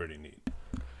should be pretty neat.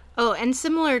 Oh, and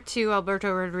similar to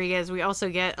Alberto Rodriguez, we also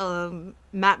get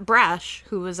Matt Brash,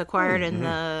 who was acquired in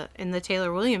the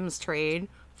Taylor Williams trade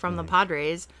from the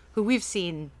Padres, who we've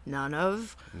seen none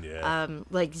of. Yeah.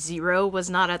 Like zero was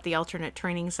not at the alternate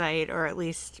training site, or at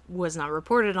least was not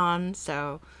reported on.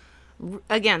 So,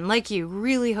 again, like you,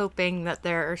 really hoping that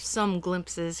there are some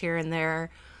glimpses here and there.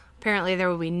 Apparently, there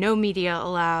will be no media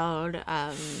allowed.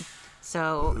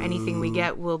 So anything we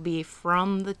get will be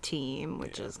from the team,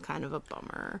 which is kind of a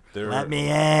bummer. Let me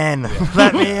in.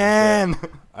 Let me in.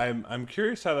 I'm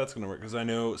curious how that's going to work, because I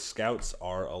know scouts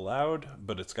are allowed,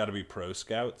 but it's got to be pro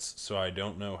scouts. So I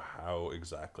don't know how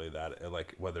exactly that,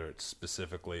 like whether it's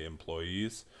specifically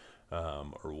employees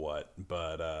or what.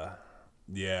 But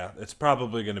yeah, it's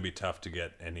probably going to be tough to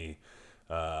get any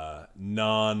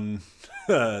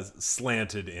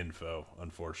non-slanted info,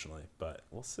 unfortunately. But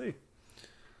we'll see.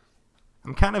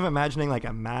 I'm kind of imagining like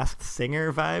a Masked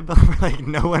Singer vibe, where like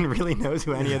no one really knows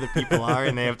who any of the people are,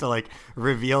 and they have to like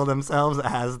reveal themselves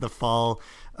as the fall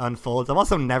unfolds. I've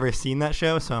also never seen that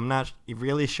show, so I'm not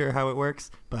really sure how it works.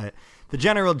 But the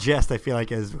general gist, I feel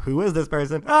like, is who is this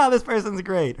person? Oh, this person's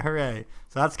great! Hooray!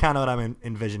 So that's kind of what I'm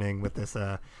envisioning with this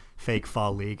fake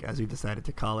fall league, as we decided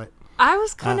to call it. I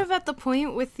was kind of at the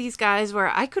point with these guys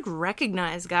where I could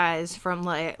recognize guys from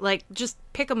like just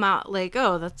pick them out. Like,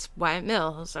 oh, that's Wyatt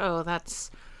Mills. Oh,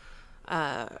 that's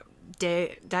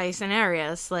Dyson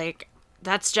Arias. Like,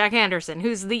 that's Jack Anderson,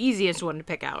 who's the easiest one to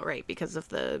pick out, right? Because of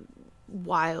the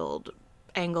wild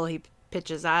angle he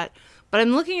pitches at. But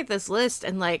I'm looking at this list,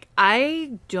 and like,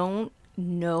 I don't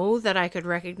know that I could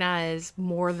recognize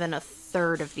more than a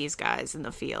third of these guys in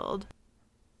the field.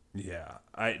 Yeah,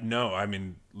 I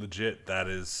mean, legit, that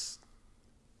is,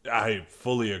 I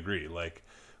fully agree. Like,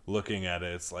 looking at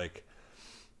it, it's like,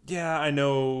 yeah, I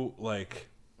know, like,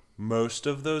 most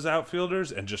of those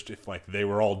outfielders, and just if, like, they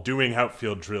were all doing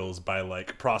outfield drills by,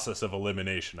 like, process of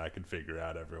elimination, I could figure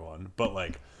out everyone. But,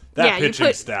 like, that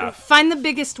pitching staff. Find the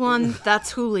biggest one,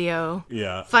 that's Julio.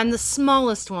 Yeah. Find the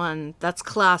smallest one, that's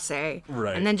Clase.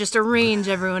 Right. And then just arrange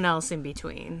everyone else in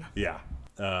between. Yeah.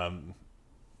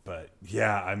 But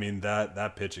yeah, I mean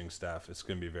that pitching staff is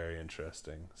going to be very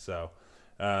interesting. So,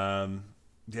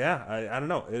 yeah, I don't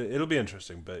know. It'll be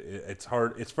interesting, but it's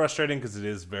hard. It's frustrating because it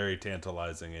is very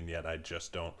tantalizing, and yet I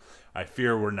just don't. I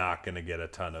fear we're not going to get a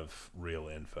ton of real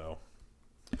info.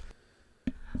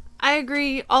 I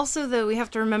agree. Also, though, we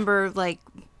have to remember, like,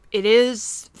 it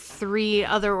is 3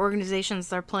 other organizations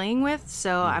they're playing with.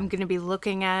 So I'm going to be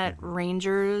looking at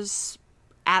Rangers.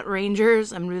 I'm going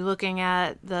to be looking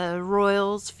at the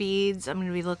Royals feeds. I'm going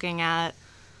to be looking at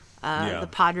the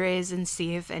Padres and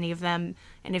see if any of them,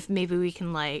 and if maybe we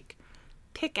can like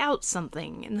pick out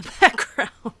something in the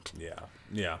background.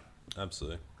 Yeah,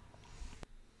 absolutely.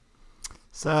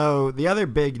 So the other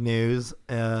big news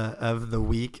of the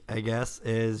week, I guess,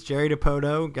 is Jerry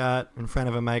Dipoto got in front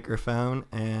of a microphone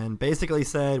and basically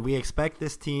said, we expect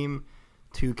this team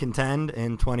to contend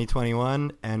in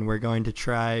 2021, and we're going to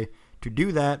try to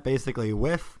do that basically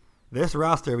with this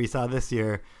roster we saw this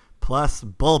year, plus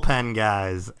bullpen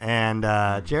guys. And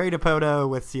Jerry Dipoto,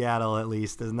 with Seattle at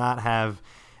least, does not have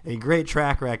a great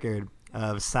track record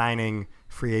of signing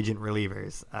free agent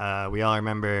relievers. We all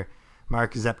remember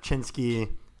Mark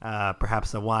Zepchinski,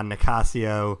 perhaps a Juan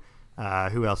Nicasio.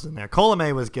 Who else is in there?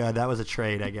 Colomé was good. That was a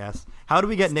trade, I guess. How did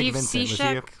we get Steve Nick Vincent?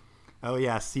 Cishek? Oh,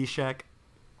 yeah, Cishek.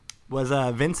 Was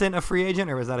Vincent a free agent,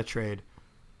 or was that a trade?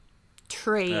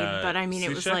 Trade, but I mean, it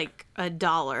was Cishek? like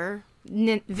 $1.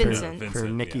 Vincent. For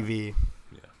Nicky V.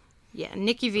 Yeah,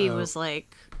 Nicky V was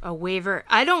like a waiver.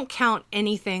 I don't count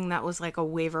anything that was like a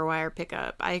waiver wire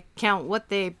pickup. I count what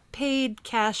they paid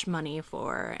cash money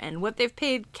for, and what they've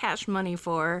paid cash money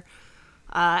for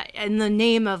in the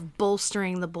name of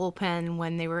bolstering the bullpen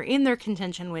when they were in their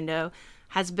contention window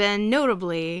has been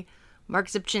notably Mark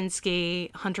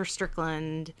Zepchinski, Hunter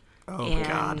Strickland. Oh, and,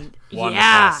 God.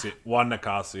 Juan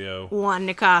Nicasio.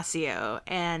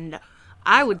 And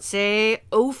I would say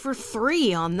 0 for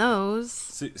 3 on those.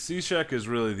 Cishek is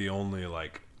really the only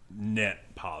like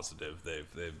net positive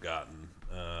they've gotten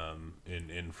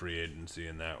in free agency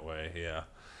in that way. Yeah,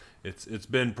 it's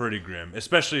been pretty grim,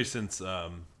 especially since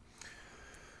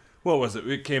what was it?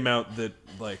 It came out that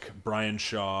like Brian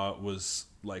Shaw was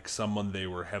like someone they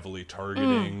were heavily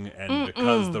targeting, and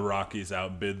because the Rockies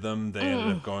outbid them, they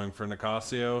ended up going for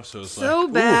Nicasio. So it's so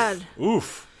like bad.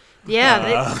 Oof. Yeah,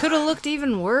 they could have looked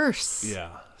even worse. Yeah.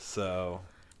 So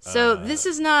this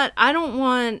is not. I don't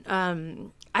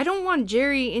want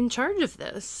Jerry in charge of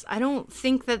this. I don't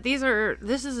think that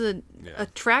this is a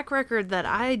track record that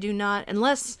I do not,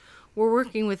 unless we're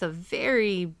working with a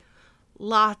very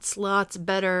lots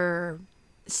better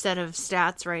set of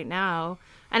stats right now.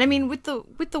 And I mean, with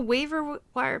the waiver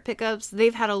wire pickups,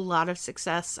 they've had a lot of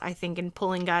success, I think, in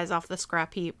pulling guys off the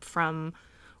scrap heap from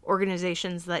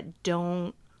organizations that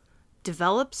don't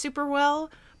develop super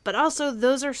well. But also,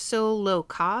 those are so low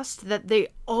cost that they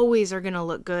always are going to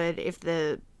look good if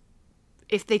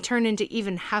they turn into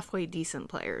even halfway decent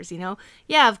players, you know?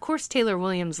 Yeah, of course Taylor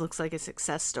Williams looks like a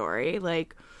success story.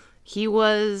 Like, he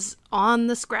was on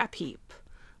the scrap heap.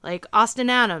 Like, Austin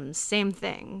Adams, same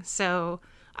thing. So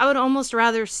I would almost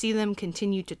rather see them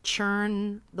continue to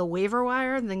churn the waiver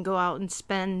wire than go out and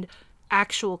spend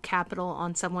actual capital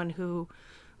on someone who,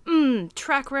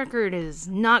 track record is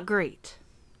not great.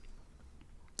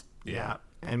 Yeah.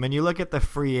 And when you look at the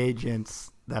free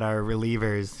agents that are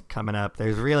relievers coming up,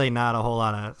 there's really not a whole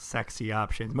lot of sexy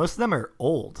options. Most of them are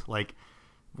old. Like,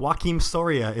 Joakim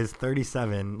Soria is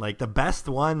 37. Like, the best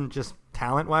one, just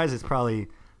talent-wise, is probably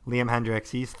Liam Hendriks.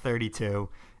 He's 32.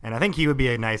 And I think he would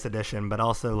be a nice addition, but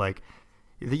also, like,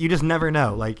 you just never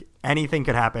know. Like, anything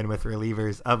could happen with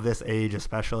relievers of this age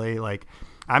especially. Like,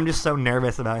 I'm just so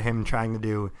nervous about him trying to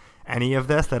do any of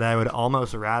this that I would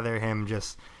almost rather him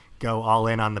just go all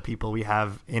in on the people we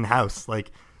have in-house.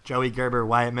 Like, Joey Gerber,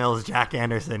 Wyatt Mills, Jack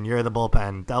Anderson, you're the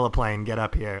bullpen. Delaplane, get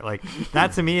up here. Like,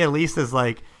 that to me at least is,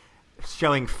 like,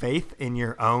 showing faith in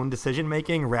your own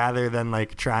decision-making rather than,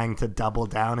 like, trying to double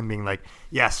down and being like,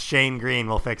 yes, Shane Green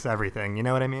will fix everything. You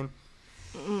know what I mean?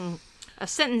 A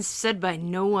sentence said by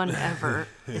no one ever.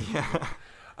 Yeah.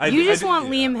 You just want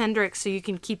Liam Hendriks so you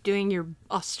can keep doing your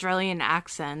Australian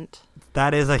accent.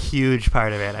 That is a huge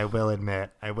part of it, I will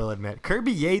admit.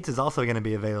 Kirby Yates is also going to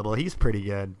be available. He's pretty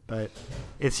good, but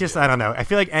it's just, I don't know. I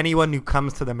feel like anyone who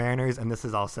comes to the Mariners, and this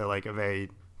is also like a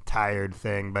very tired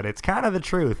thing, but it's kind of the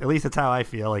truth. At least it's how I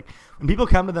feel. Like, when people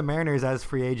come to the Mariners as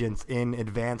free agents in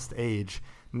advanced age,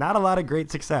 not a lot of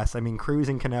great success. I mean, Cruz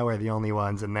and Cano are the only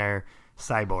ones, and they're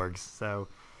cyborgs. So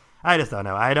I just don't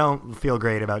know. I don't feel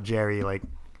great about Jerry, like,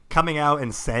 coming out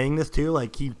and saying this too.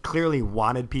 Like, he clearly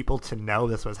wanted people to know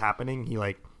this was happening. He,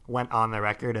 like, went on the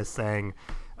record as saying,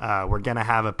 we're going to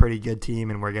have a pretty good team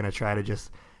and we're going to try to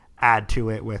just add to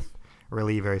it with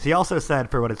relievers. He also said,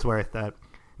 for what it's worth, that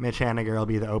Mitch Haniger will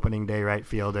be the opening day right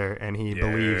fielder, and he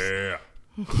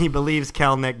believes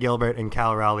Kelnick, Gilbert, and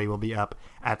Cal Raleigh will be up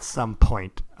at some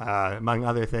point. Among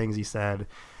other things, he said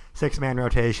 6-man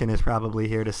rotation is probably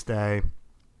here to stay.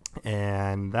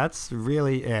 And that's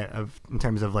really it in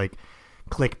terms of, like,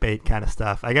 clickbait kind of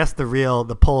stuff. I guess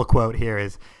the pull quote here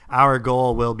is, our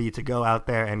goal will be to go out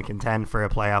there and contend for a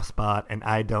playoff spot, and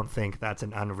I don't think that's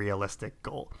an unrealistic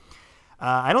goal.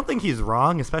 I don't think he's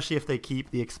wrong, especially if they keep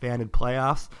the expanded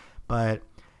playoffs, but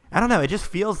I don't know. It just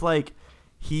feels like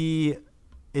he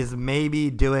is maybe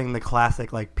doing the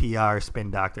classic, like, PR spin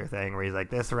doctor thing where he's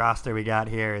like, this roster we got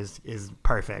here is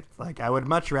perfect. Like, I would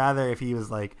much rather if he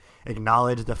was like,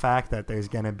 acknowledge the fact that there's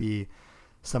going to be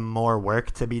some more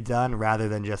work to be done rather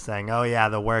than just saying, oh yeah,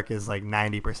 the work is like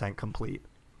 90% complete.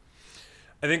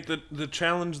 I think the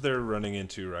challenge they're running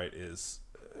into, right, is,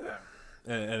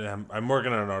 and I'm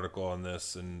working on an article on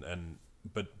this,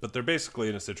 but they're basically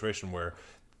in a situation where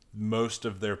most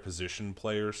of their position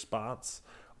player spots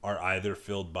are either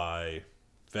filled by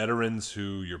veterans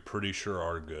who you're pretty sure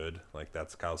are good, like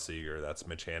that's Kyle Seager, that's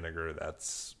Mitch Haniger,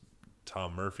 that's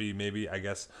Tom Murphy, maybe, I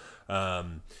guess,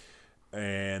 and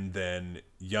then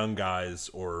young guys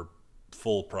or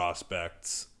full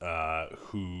prospects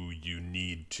who you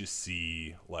need to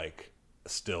see, like,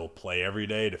 still play every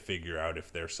day to figure out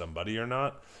if they're somebody or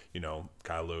not. You know,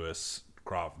 Kyle Lewis,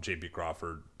 JP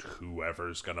Crawford,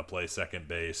 whoever's going to play second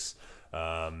base,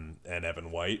 and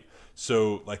Evan White.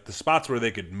 So, like, the spots where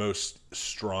they could most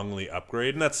strongly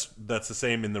upgrade, and that's the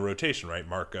same in the rotation, right?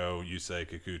 Marco, Yusei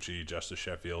Kikuchi, Justice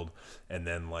Sheffield, and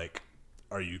then, like,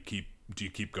 do you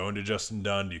keep going to Justin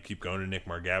Dunn? Do you keep going to Nick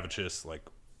Margevicius? Like,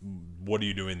 what are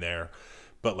you doing there?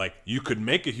 But, like, you could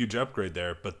make a huge upgrade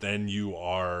there, but then you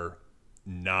are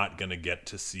not going to get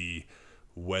to see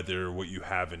whether what you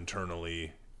have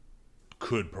internally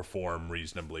could perform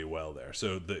reasonably well there.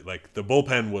 So the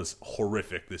bullpen was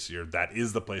horrific this year. That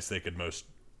is the place they could most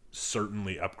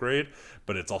certainly upgrade,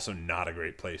 but it's also not a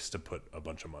great place to put a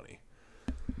bunch of money.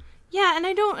 Yeah, and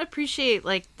I don't appreciate,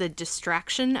 like, the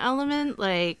distraction element.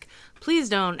 Like, please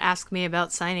don't ask me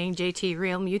about signing JT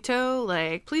Realmuto.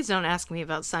 Like, please don't ask me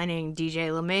about signing DJ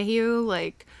LeMahieu.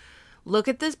 Like, look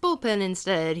at this bullpen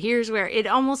instead. Here's where it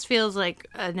almost feels like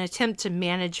an attempt to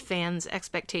manage fans'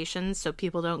 expectations so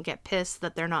people don't get pissed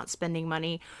that they're not spending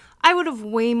money. I would have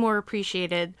way more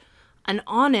appreciated an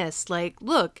honest, like,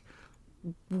 look,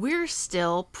 we're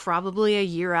still probably a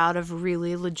year out of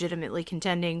really legitimately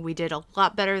contending. We did a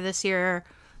lot better this year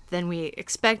than we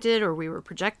expected or we were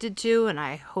projected to, and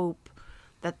I hope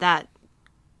that that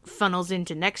funnels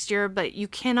into next year. But you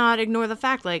cannot ignore the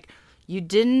fact, like, you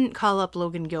didn't call up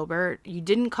Logan Gilbert. You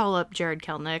didn't call up Jared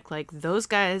Kelenic. Like, those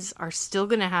guys are still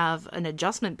going to have an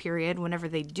adjustment period whenever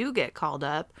they do get called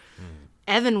up.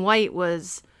 Evan White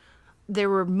there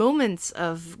were moments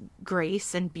of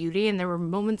grace and beauty, and there were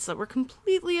moments that were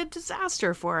completely a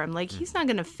disaster for him. Like, he's not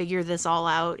going to figure this all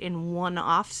out in one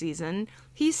off season.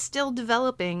 He's still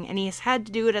developing, and he has had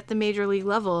to do it at the major league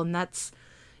level. And that's,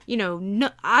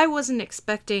 I wasn't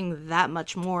expecting that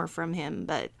much more from him,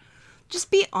 but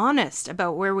just be honest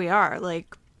about where we are.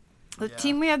 Like, the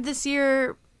team we had this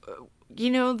year,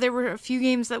 there were a few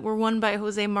games that were won by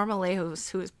Jose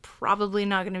Marmolejos, who is probably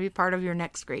not going to be part of your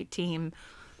next great team.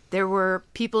 There were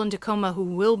people in Tacoma who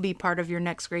will be part of your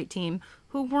next great team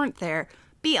who weren't there.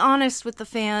 Be honest with the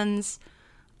fans.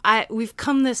 We've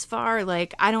come this far.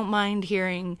 Like, I don't mind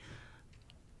hearing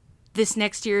this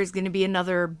next year is going to be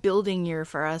another building year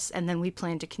for us, and then we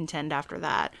plan to contend after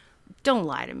that. Don't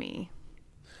lie to me.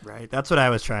 Right. That's what I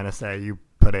was trying to say. You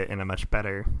put it in a much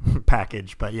better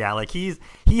package. But yeah, like, he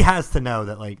has to know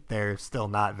that, like, they're still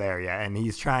not there yet, and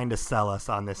he's trying to sell us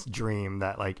on this dream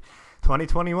that, like,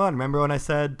 2021, remember when I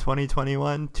said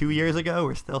 2021 2 years ago?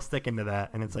 We're still sticking to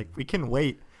that. And it's like, we can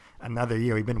wait another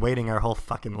year. We've been waiting our whole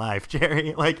fucking life,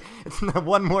 Jerry. Like,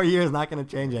 one more year is not going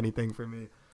to change anything for me.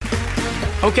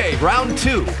 Okay, round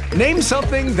two. Name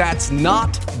something that's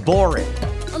not boring.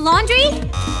 A laundry?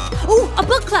 Ooh, a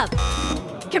book club.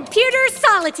 Computer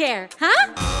solitaire,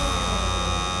 huh?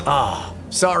 Ah,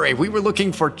 sorry, we were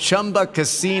looking for Chumba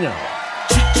Casino.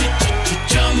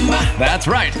 That's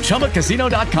right.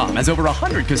 ChumbaCasino.com has over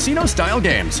 100 casino-style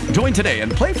games. Join today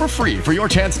and play for free for your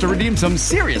chance to redeem some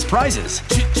serious prizes.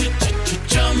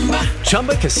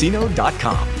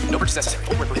 ChumbaCasino.com. No purchase necessary.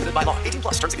 Void where prohibited by law. 18+.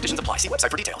 Terms and conditions apply. See website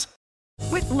for details.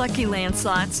 With Lucky Land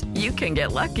Slots, you can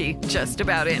get lucky just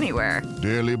about anywhere.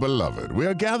 Dearly beloved, we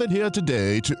are gathered here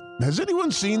today to... Has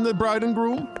anyone seen the bride and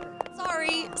groom?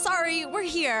 Sorry, we're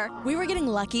here. We were getting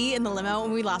lucky in the limo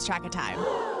and we lost track of time.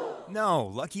 No,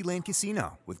 Lucky Land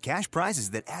Casino, with cash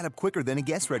prizes that add up quicker than a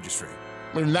guest registry.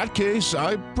 In that case,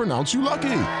 I pronounce you lucky.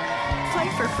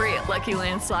 Play for free at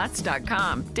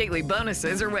LuckyLandSlots.com. Daily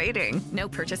bonuses are waiting. No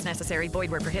purchase necessary.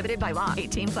 Void where prohibited by law.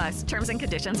 18+. Terms and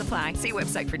conditions apply. See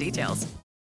website for details.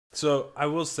 So I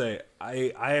will say,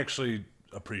 I actually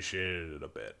appreciated it a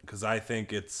bit, because I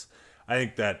think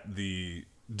that the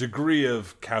degree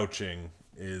of couching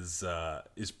is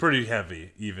pretty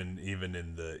heavy, even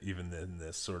in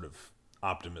this sort of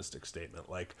optimistic statement.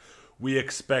 Like, we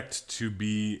expect to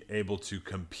be able to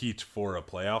compete for a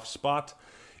playoff spot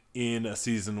in a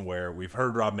season where we've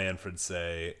heard Rob Manfred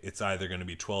say it's either going to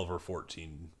be 12 or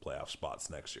 14 playoff spots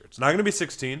next year. It's not going to be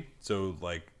 16, so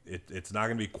like it's not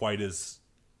going to be quite as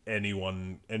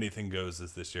anything goes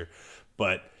as this year,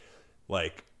 but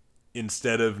like,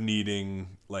 instead of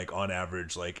needing, like, on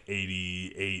average, like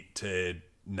 88 to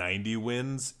 90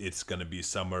 wins, it's going to be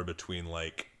somewhere between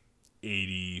like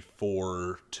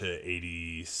 84 to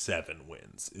 87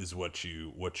 wins is what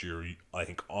you're, I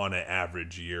think, on an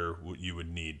average year, what you would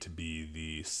need to be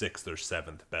the 6th or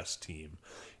 7th best team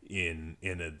in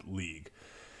a league.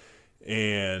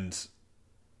 And,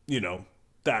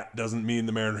 that doesn't mean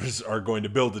the Mariners are going to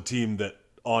build a team that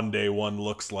on day one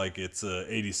looks like it's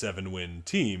a 87 win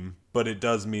team, but it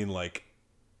does mean, like,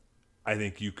 I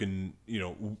think you can,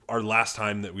 our last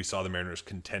time that we saw the Mariners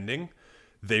contending,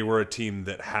 they were a team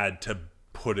that had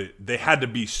to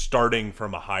be starting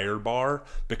from a higher bar,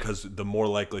 because the more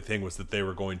likely thing was that they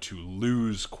were going to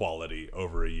lose quality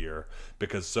over a year,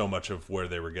 because so much of where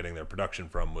they were getting their production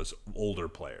from was older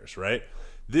players, right?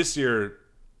 This year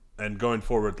and going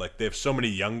forward, like, they have so many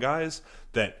young guys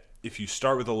that if you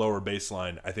start with a lower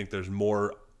baseline, I think there's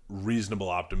more reasonable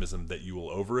optimism that you will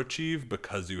overachieve,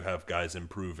 because you have guys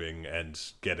improving and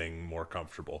getting more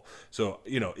comfortable. So,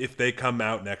 if they come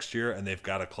out next year and they've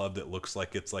got a club that looks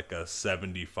like it's like a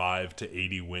 75 to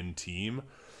 80 win team,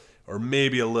 or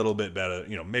maybe a little bit better,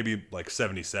 maybe like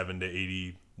 77 to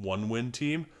 81 win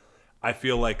team, I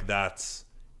feel like that's,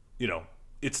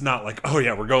 it's not like, oh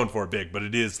yeah, we're going for it big, but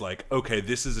it is like, okay,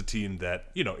 this is a team that,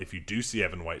 if you do see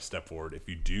Evan White step forward, if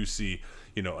you do see,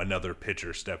 another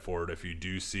pitcher step forward, if you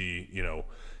do see,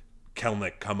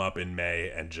 Kelenic come up in May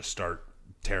and just start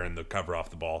tearing the cover off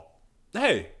the ball,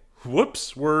 hey,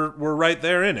 whoops, we're right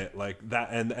there in it, like that,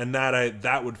 and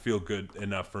that would feel good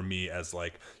enough for me, as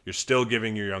like you're still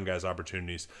giving your young guys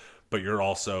opportunities, but you're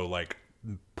also like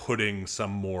putting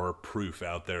some more proof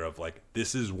out there of like,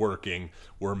 this is working,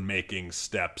 we're making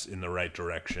steps in the right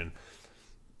direction,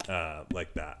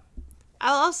 like that.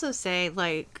 I'll also say,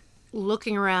 like,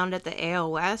 looking around at the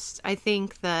AL West, I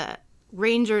think that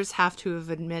Rangers have to have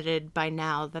admitted by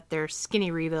now that their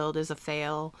skinny rebuild is a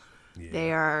fail. Yeah.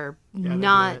 They are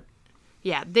not...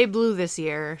 Yeah, they blew this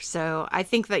year. So I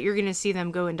think that you're going to see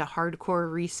them go into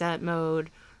hardcore reset mode.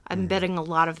 I'm betting a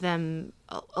lot of them...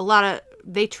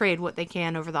 They trade what they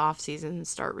can over the offseason and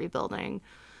start rebuilding.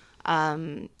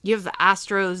 You have the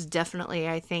Astros, definitely,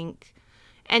 I think...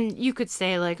 And you could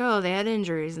say, like, oh, they had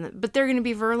injuries. But they're going to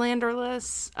be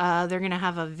Verlanderless. They're going to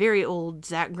have a very old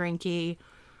Zach Greinke.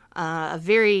 A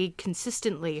very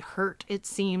consistently hurt, it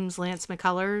seems, Lance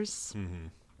McCullers.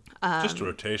 Just a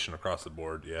rotation across the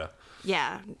board, yeah.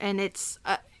 Yeah, and it's...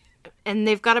 and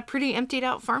they've got a pretty emptied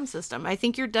out farm system. I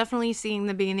think you're definitely seeing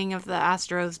the beginning of the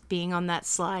Astros being on that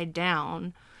slide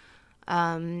down.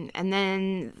 And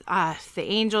then the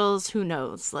Angels, who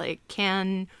knows? Like,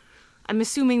 I'm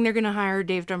assuming they're going to hire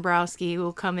Dave Dombrowski, who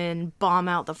will come in, bomb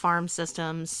out the farm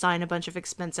system, sign a bunch of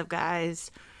expensive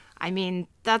guys. I mean,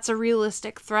 that's a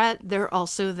realistic threat. They're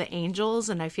also the Angels,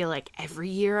 and I feel like every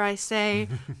year I say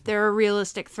they're a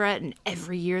realistic threat, and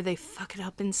every year they fuck it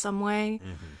up in some way.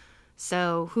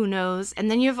 So who knows?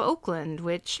 And then you have Oakland,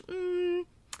 which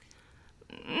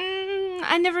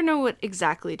I never know what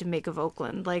exactly to make of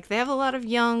Oakland. Like, they have a lot of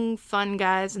young, fun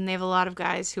guys, and they have a lot of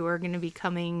guys who are going to be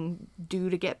coming due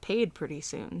to get paid pretty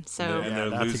soon. So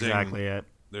that's exactly it.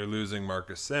 They're losing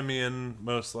Marcus Semien,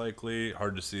 most likely.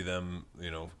 Hard to see them,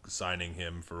 signing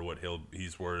him for what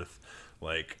he's worth.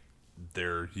 Like,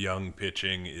 their young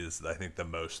pitching is, I think, the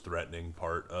most threatening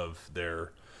part of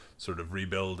their sort of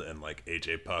rebuild. And, like,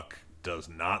 AJ Puck does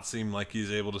not seem like he's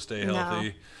able to stay healthy.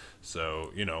 No.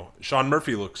 So, Sean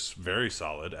Murphy looks very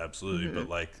solid, absolutely. But,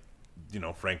 like,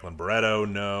 Franklin Barreto,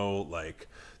 no. Like,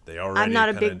 they already... I'm not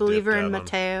a big believer in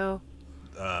Mateo.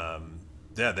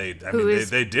 Yeah, they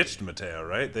ditched Mateo,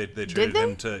 right? They traded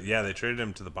him to they traded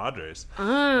him to the Padres.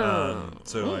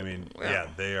 So I mean,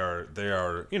 they are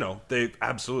they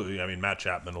absolutely. I mean, Matt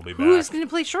Chapman will be back. Who's going to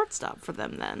play shortstop for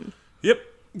them then? Yep,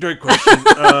 great question.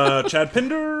 Chad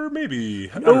Pinder,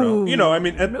 maybe. I don't know. I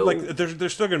mean, like they're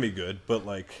still going to be good, but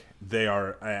like they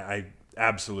are. I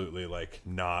absolutely like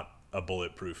not a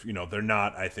bulletproof. They're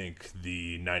not. I think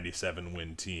the 97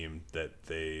 win team that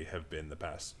they have been the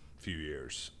past few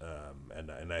years,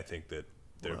 and I think that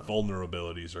their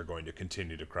vulnerabilities are going to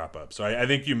continue to crop up. So I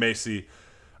think you may see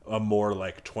a more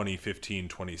like 2015,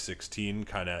 2016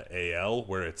 kind of AL,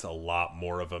 where it's a lot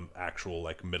more of an actual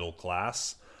like middle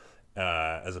class,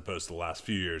 as opposed to the last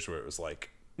few years where it was like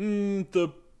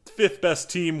the fifth best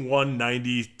team won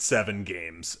 97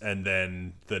 games, and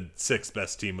then the sixth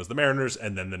best team was the Mariners,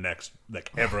 and then the next,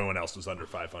 like, everyone else was under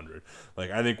 500.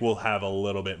 Like, I think we'll have a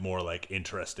little bit more like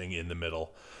interesting in the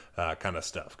middle kind of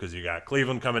stuff, because you got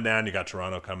Cleveland coming down, you got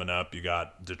Toronto coming up, you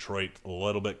got Detroit a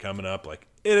little bit coming up. Like,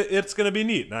 it's going to be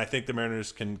neat, and I think the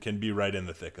Mariners can be right in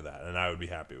the thick of that, and I would be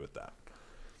happy with that.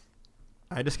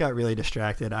 I just got really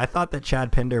distracted. I thought that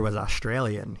Chad Pinder was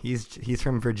Australian. He's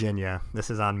from Virginia. This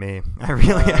is on me. I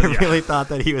really thought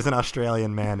that he was an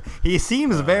Australian man. He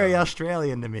seems very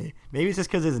Australian to me. Maybe it's just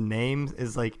because his name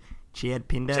is like Chad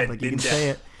Pinder. Like Pinder. You can say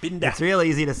it. Pinder. It's real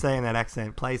easy to say in that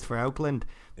accent. Plays for Oakland,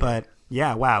 but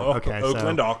wow. Okay,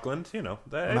 Oakland, so Auckland.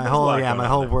 My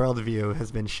whole worldview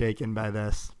has been shaken by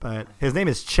this. But his name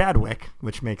is Chadwick,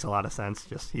 which makes a lot of sense.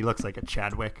 Just he looks like a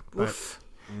Chadwick, but. Oof.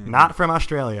 Not from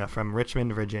Australia, from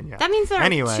Richmond, Virginia. That means there are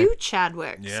two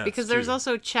Chadwicks, because there's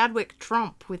also Chadwick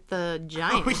Trump with the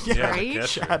Giants, right?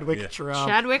 Chadwick Trump.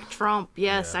 Chadwick Trump,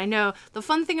 yes, I know. The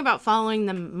fun thing about following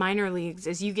the minor leagues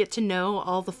is you get to know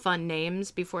all the fun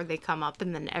names before they come up,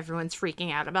 and then everyone's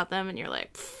freaking out about them, and you're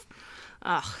like,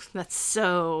 that's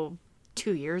so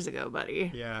 2 years ago, buddy.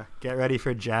 Yeah, get ready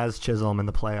for Jazz Chisholm in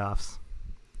the playoffs.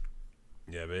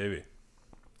 Yeah, baby.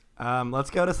 Let's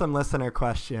go to some listener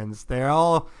questions. They're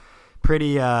all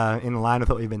pretty in line with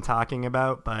what we've been talking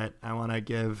about, but I want to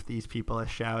give these people a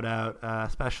shout out,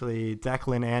 especially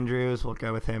Declan Andrews. We'll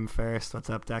go with him first.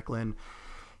 What's up, Declan?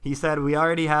 He said, "We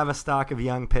already have a stock of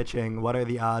young pitching. What are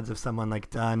the odds of someone like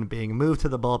Dunn being moved to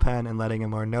the bullpen and letting a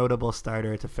more notable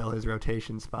starter to fill his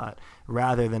rotation spot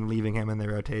rather than leaving him in the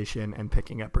rotation and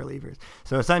picking up relievers?"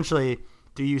 So essentially,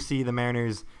 do you see the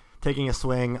Mariners taking a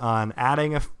swing on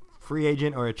adding a free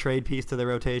agent or a trade piece to the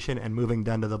rotation and moving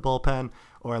Dunn to the bullpen,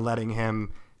 or letting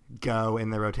him go in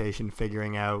the rotation,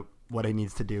 figuring out what he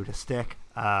needs to do to stick?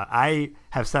 I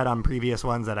have said on previous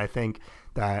ones that I think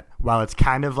that while it's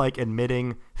kind of like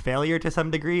admitting failure to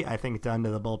some degree, I think Dunn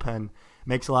to the bullpen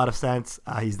makes a lot of sense.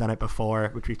 He's done it before,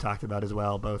 which we've talked about as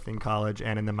well, both in college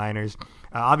and in the minors.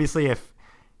 Obviously, if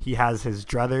he has his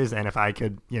druthers, and if I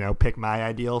could, pick my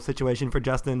ideal situation for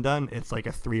Justin Dunn, it's like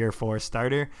a 3 or 4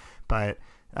 starter. But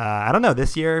I don't know.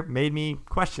 This year made me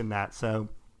question that. So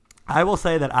I will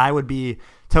say that I would be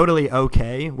totally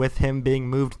okay with him being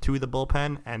moved to the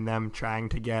bullpen and them trying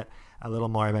to get a little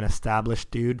more of an established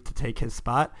dude to take his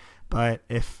spot. But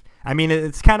it's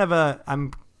kind of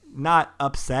I'm not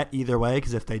upset either way,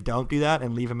 because if they don't do that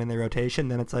and leave him in the rotation,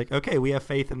 then it's like, okay, we have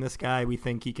faith in this guy. We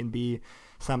think he can be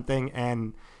something.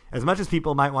 And as much as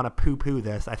people might want to poo-poo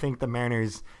this, I think the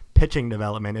Mariners' pitching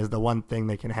development is the one thing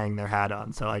they can hang their hat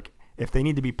on. So, like, if they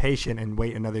need to be patient and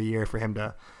wait another year for him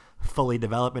to fully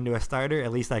develop into a starter,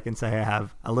 at least I can say I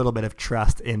have a little bit of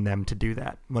trust in them to do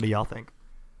that. What do y'all think?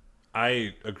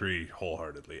 I agree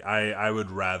wholeheartedly. I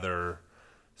would rather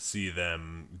see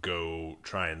them go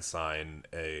try and sign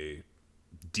a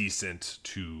decent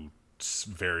to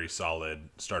very solid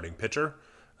starting pitcher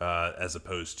as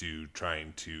opposed to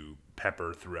trying to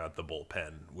pepper throughout the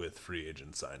bullpen with free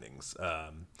agent signings.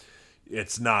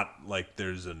 It's not like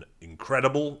there's an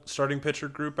incredible starting pitcher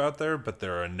group out there, but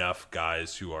there are enough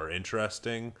guys who are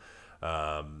interesting.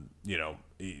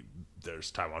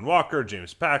 There's Taijuan Walker,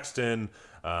 James Paxton,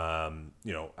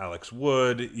 Alex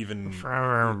Wood, even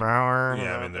Trevor Bauer.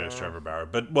 Yeah, there's Trevor Bauer.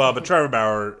 But Trevor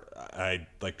Bauer,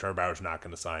 Trevor Bauer's not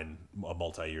going to sign a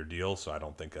multi-year deal, so I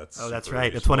don't think that's. Oh, that's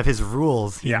right. It's one of his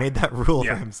rules. He made that rule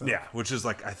for himself. Yeah, which is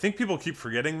I think people keep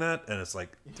forgetting that, and it's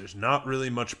there's not really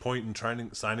much point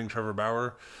in signing Trevor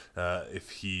Bauer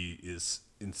if he is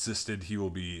insisted he will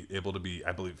be able to be,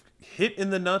 I believe, kicked in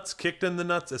the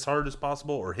nuts as hard as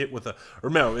possible, or hit with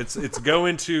it's go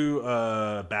into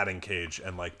a batting cage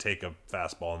and take a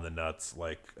fastball in the nuts,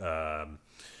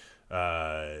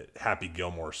 Happy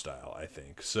Gilmore style, I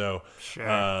think. So,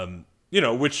 sure.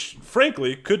 Which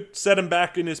frankly could set him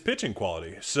back in his pitching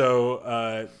quality.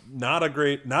 So, not a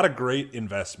great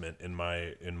investment in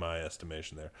my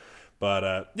estimation there.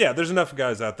 But there's enough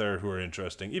guys out there who are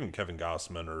interesting, even Kevin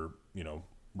Gossman or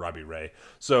Robbie Ray.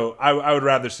 So I would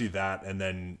rather see that, and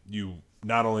then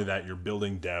not only that, you're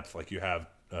building depth like you have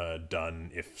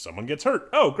done. If someone gets hurt,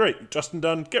 oh great, Justin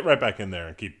Dunn, get right back in there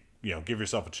and keep give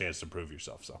yourself a chance to prove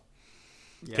yourself. So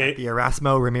the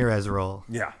Erasmo Ramirez role.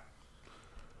 Yeah.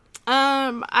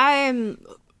 I'm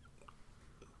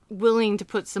willing to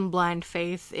put some blind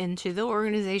faith into the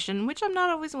organization, which I'm not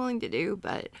always willing to do,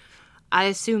 but I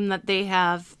assume that they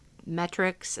have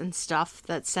metrics and stuff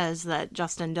that says that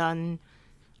Justin Dunn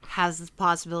has the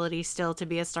possibility still to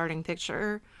be a starting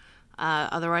pitcher.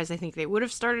 Otherwise, I think they would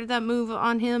have started that move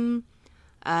on him.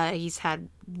 He's had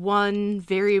one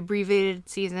very abbreviated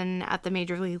season at the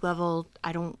major league level.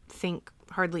 I don't think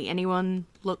hardly anyone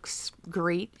looks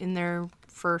great in their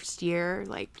first year.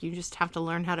 You just have to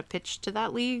learn how to pitch to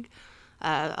that league.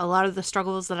 A lot of the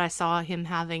struggles that I saw him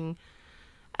having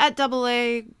at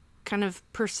AA kind of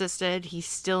persisted. He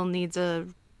still needs a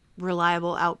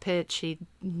reliable outpitch. He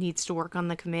needs to work on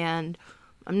the command.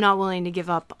 I'm not willing to give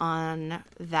up on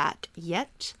that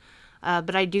yet.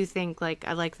 But I do think,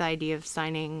 I like the idea of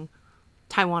signing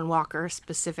Taijuan Walker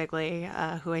specifically,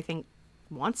 who I think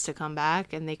wants to come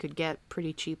back, and they could get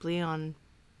pretty cheaply on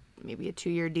maybe a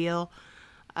 2-year deal.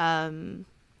 I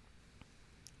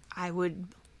would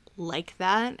like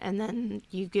that, and then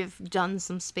you give Dunn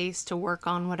some space to work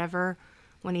on whatever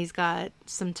when he's got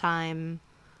some time,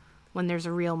 when there's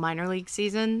a real minor league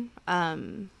season.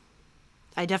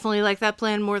 I definitely like that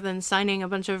plan more than signing a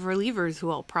bunch of relievers who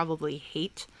I'll probably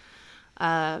hate.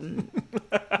 But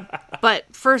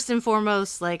first and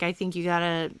foremost, I think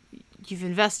you've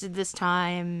invested this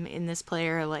time in this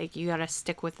player, you gotta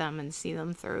stick with them and see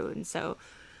them through. And so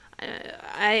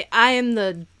I am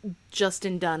the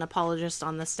Justin Dunn apologist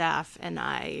on the staff, and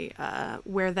I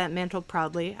wear that mantle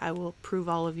proudly. I will prove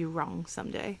all of you wrong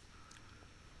someday.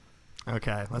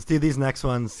 Okay, let's do these next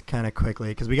ones kind of quickly,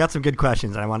 because we got some good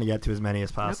questions, and I want to get to as many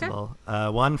as possible. Okay.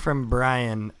 One from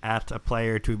Brian at a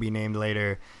player to be named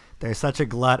later. There's such a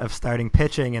glut of starting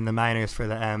pitching in the minors for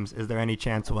the M's. Is there any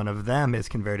chance one of them is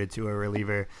converted to a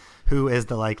reliever? Who is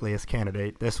the likeliest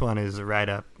candidate? This one is right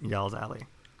up y'all's alley.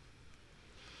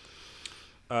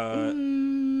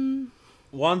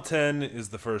 Juan Ten is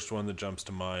the first one that jumps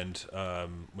to mind,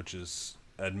 which is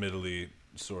admittedly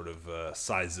sort of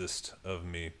sizest of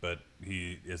me, but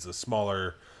he is a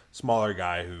smaller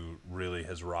guy who really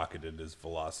has rocketed his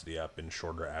velocity up in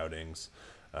shorter outings.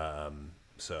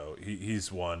 So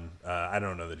he's one. I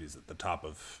don't know that he's at the top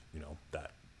of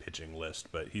that pitching list,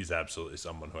 but he's absolutely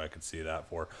someone who I could see that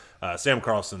for. Sam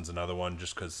Carlson's another one,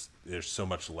 just because there's so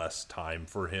much less time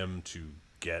for him to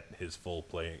get his full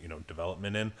play,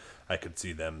 development in. I could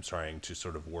see them trying to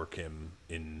sort of work him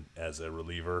in as a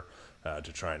reliever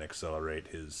to try and accelerate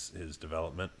his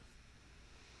development.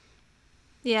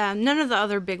 Yeah, none of the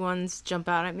other big ones jump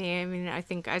out at me. I mean, I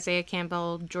think Isaiah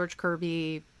Campbell, George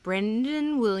Kirby,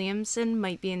 Brendan Williamson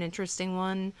might be an interesting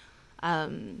one.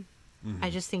 I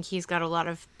just think he's got a lot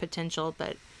of potential,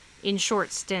 but in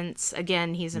short stints,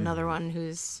 again, he's another one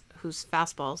whose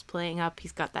fastball is playing up.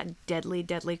 He's got that deadly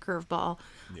curveball.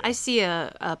 Yeah. I see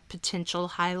a potential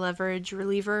high leverage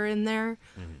reliever in there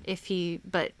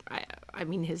but I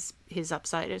mean his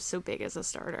upside is so big as a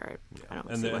starter. I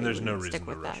don't see why and there's he no wouldn't reason stick to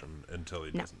with rush that. him until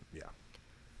he doesn't. Yeah.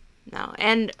 No,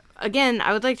 and again,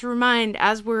 I would like to remind,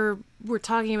 as we're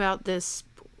talking about this,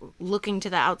 looking to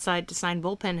the outside to sign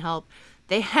bullpen help,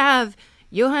 they have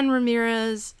Johan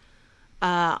Ramirez,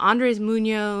 Andres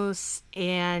Munoz,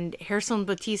 and Gerson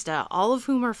Bautista, all of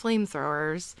whom are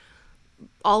flamethrowers,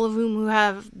 all of whom who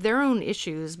have their own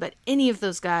issues, but any of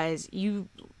those guys,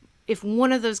 if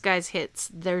one of those guys hits,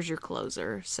 there's your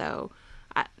closer. So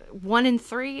 1 in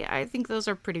 3, I think those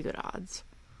are pretty good odds.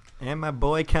 And my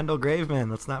boy Kendall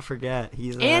Graveman, let's not forget.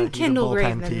 He's Kendall a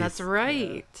Graveman, piece. that's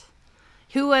right.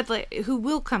 Yeah. Who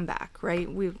will come back, right?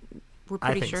 We're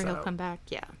pretty sure he'll come back.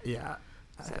 Yeah. Yeah,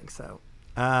 I think so.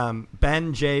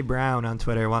 Ben J. Brown on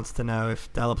Twitter wants to know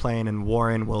if Delaplane and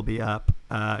Warren will be up.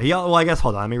 I guess,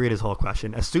 hold on, let me read his whole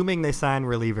question. Assuming they sign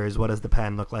relievers, what does the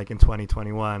pen look like in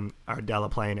 2021? Are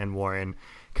Delaplane and Warren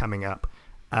coming up?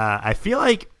 I feel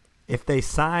like if they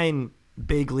sign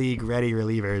big league ready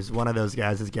relievers, one of those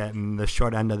guys is getting the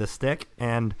short end of the stick,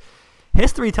 and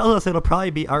history tells us it'll probably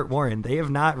be Art Warren. They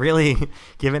have not really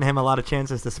given him a lot of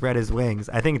chances to spread his wings.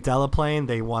 I think Delaplane,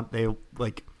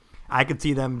 I could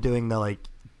see them doing the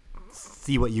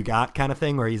see what you got kind of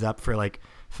thing, where he's up for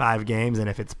 5 games, and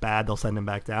if it's bad, they'll send him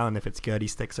back down, and if it's good, he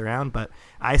sticks around. But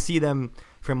I see them,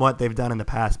 from what they've done in the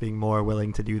past, being more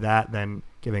willing to do that than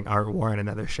giving Art Warren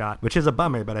another shot, which is a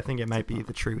bummer, but I think it might be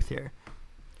the truth here.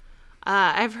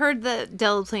 I've heard that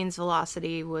Delaplane's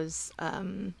velocity was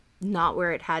not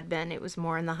where it had been. It was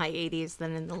more in the high 80s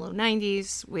than in the low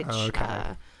 90s, which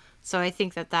so I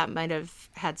think that might have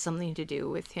had something to do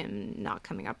with him not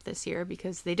coming up this year,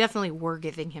 because they definitely were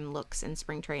giving him looks in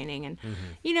spring training, and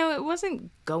it wasn't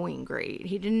going great.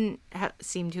 He didn't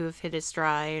seem to have hit his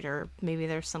stride, or maybe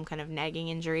there's some kind of nagging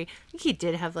injury. I think he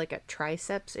did have a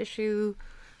triceps issue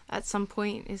at some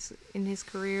point in his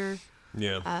career.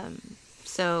 Yeah.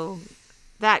 So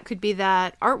that could be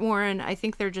that. Art Warren, I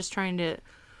think they're just trying to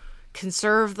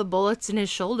conserve the bullets in his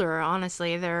shoulder.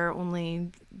 Honestly,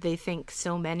 they think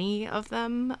so many of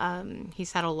them.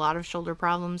 He's had a lot of shoulder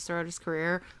problems throughout his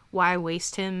career. Why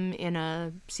waste him in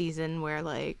a season where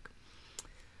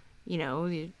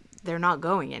they're not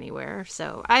going anywhere?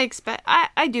 So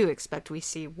I do expect we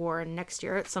see Warren next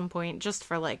year at some point, just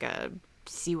for a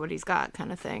see what he's got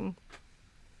kind of thing.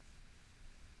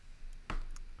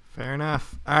 Fair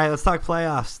enough. All right, let's talk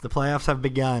playoffs. The playoffs have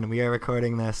begun. We are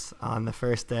recording this on the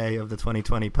first day of the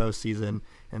 2020 postseason,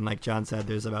 and like John said,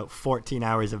 there's about 14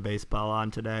 hours of baseball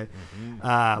on today.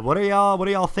 What are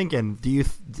y'all thinking? Do you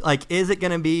is it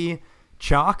going to be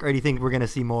chalk, or do you think we're going to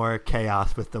see more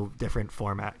chaos with the different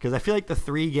format? Because I feel like the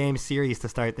 3-game series to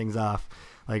start things off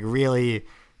really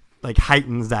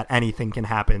heightens that anything can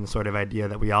happen sort of idea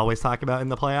that we always talk about in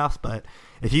the playoffs. But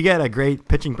if you get a great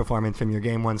pitching performance from your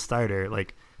game 1 starter,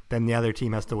 then the other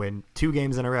team has to win 2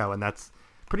 games in a row, and that's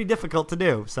pretty difficult to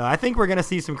do. So I think we're going to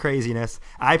see some craziness.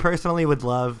 I personally would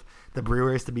love the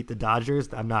Brewers to beat the Dodgers.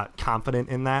 I'm not confident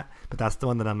in that, but that's the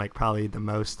one that I'm probably the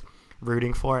most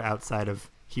rooting for outside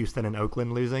of Houston and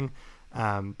Oakland losing.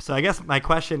 So I guess my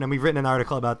question, and we've written an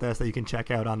article about this that you can check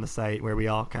out on the site, where we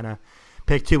all kind of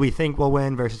picked who we think will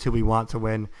win versus who we want to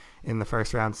win in the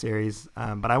first round series.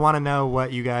 But I want to know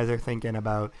what you guys are thinking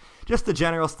about just the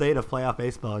general state of playoff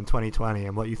baseball in 2020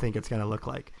 and what you think it's going to look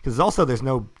like. Because also there's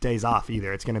no days off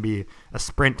either. It's going to be a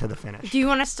sprint to the finish. Do you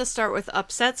want us to start with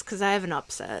upsets? Because I have an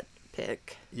upset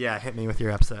pick. Yeah, hit me with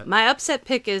your upset. My upset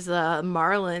pick is the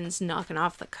Marlins knocking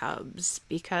off the Cubs,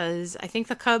 because I think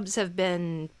the Cubs have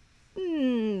been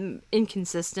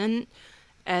inconsistent,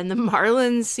 and the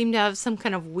Marlins seem to have some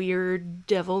kind of weird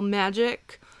devil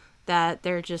magic that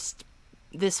they're just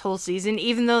this whole season,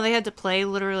 even though they had to play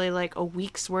literally like a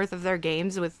week's worth of their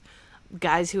games with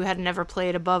guys who had never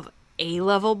played above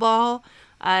A-level ball.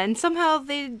 And somehow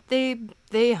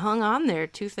they hung on there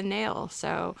tooth and nail.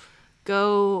 So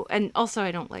go, and also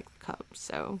I don't like the Cubs,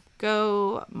 so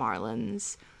go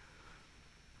Marlins.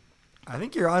 I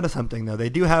think you're onto something, though. They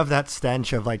do have that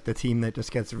stench of like the team that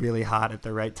just gets really hot at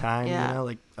the right time, Yeah. you know,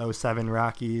 like 07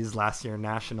 Rockies, last year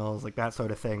Nationals, like that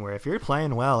sort of thing, where if you're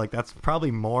playing well, like that's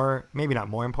probably more, maybe not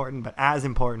more important, but as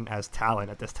important as talent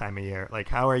at this time of year. Like,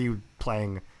 how are you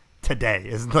playing today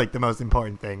is like the most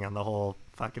important thing on the whole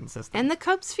fucking system. And the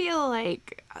Cubs feel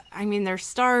like, I mean, their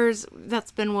stars,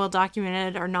 that's been well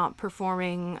documented, are not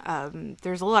performing.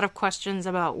 There's a lot of questions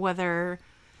about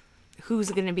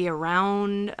who's going to be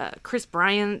around. Chris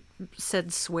Bryant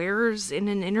said swears in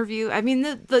an interview. I mean,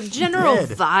 the general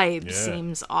vibe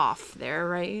seems off there,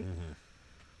 right? Mm-hmm.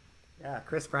 Yeah,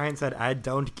 Chris Bryant said, I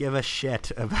don't give a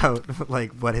shit about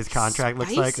like what his contract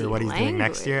looks like or what he's doing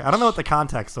next year. I don't know what the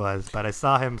context was, but I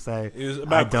saw him say, it was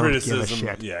about I don't criticism. give a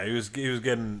shit. Yeah, he was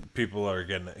getting he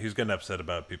was getting upset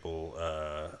about people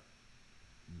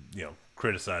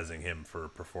criticizing him for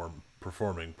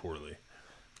performing poorly.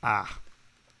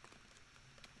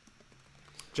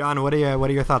 John, what are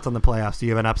your thoughts on the playoffs? Do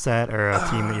you have an upset or a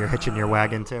team that you're hitching your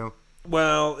wagon to?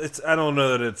 Well, I don't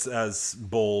know that it's as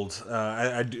bold,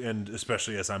 and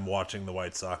especially as I'm watching the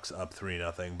White Sox up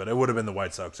 3-0, but it would have been the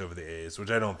White Sox over the A's,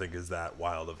 which I don't think is that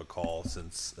wild of a call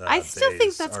since I still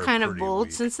think that's kind of bold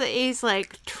weak. since the A's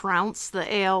like trounced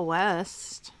the AL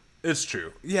West. It's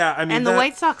true. Yeah, I mean, and the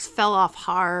White Sox fell off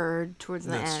hard towards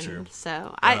the end. True.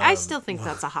 So I still think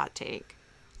that's a hot take.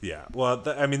 Yeah, well,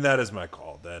 I mean, that is my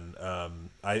call then.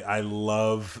 I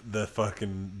love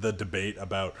the debate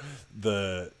about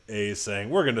the A's saying,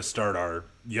 we're going to start our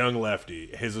young lefty,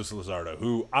 Jesus Luzardo,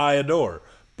 who I adore,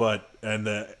 and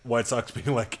the White Sox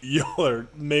being like, y'all are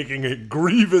making a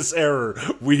grievous error.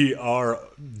 We are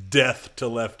death to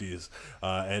lefties.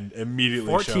 And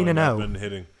immediately showing up and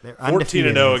hitting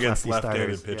 14-0 against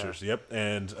left-handed pitchers. Yeah. Yep,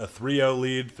 and a 3-0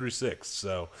 lead through 6.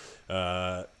 So,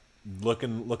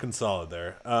 looking solid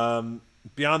there.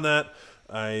 Beyond that,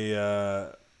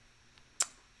 I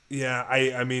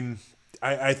mean,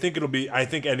 I think it'll be. I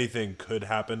think anything could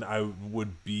happen. I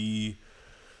would be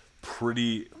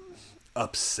pretty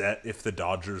upset if the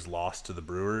Dodgers lost to the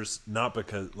Brewers. Not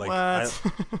because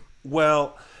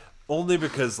only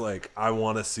because I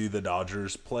want to see the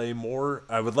Dodgers play more.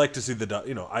 I would like to see if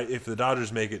the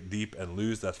Dodgers make it deep and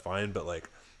lose, that's fine. But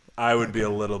I would be a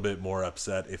little bit more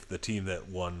upset if the team that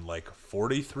won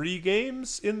 43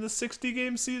 games in the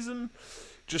 60-game season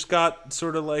just got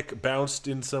sort of bounced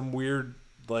in some weird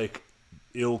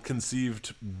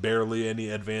ill-conceived barely any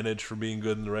advantage for being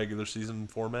good in the regular season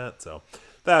format. So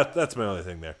that's my only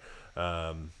thing there.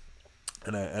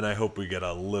 And I hope we get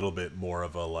a little bit more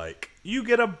of a you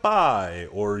get a bye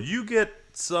or you get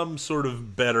some sort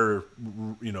of better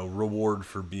reward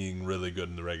for being really good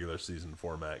in the regular season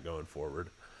format going forward.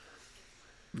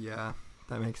 Yeah,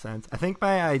 that makes sense. I think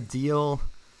my ideal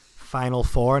Final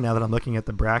Four, now that I'm looking at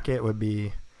the bracket, would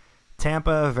be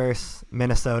Tampa versus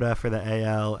Minnesota for the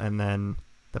AL, and then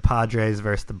the Padres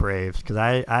versus the Braves, because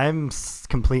I'm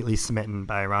completely smitten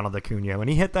by Ronald Acuna. When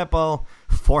he hit that ball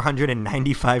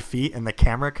 495 feet and the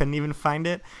camera couldn't even find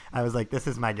it, I was like, this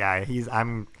is my guy.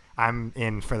 I'm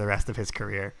in for the rest of his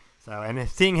career. So, and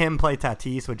seeing him play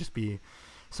Tatis would just be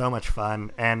so much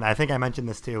fun. And I think I mentioned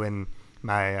this too in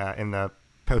my in the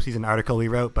postseason article we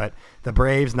wrote, but the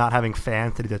Braves not having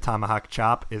fans to do the tomahawk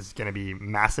chop is going to be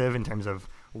massive in terms of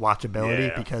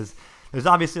watchability, because there's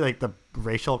obviously the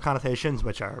racial connotations,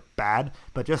 which are bad,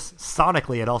 but just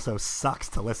sonically it also sucks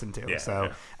to listen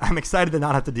to. I'm excited to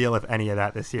not have to deal with any of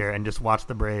that this year and just watch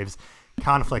the Braves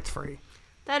conflict free.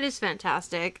 That is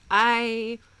fantastic.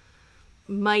 I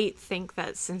might think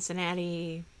that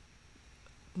Cincinnati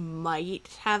might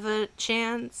have a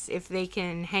chance if they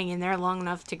can hang in there long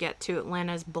enough to get to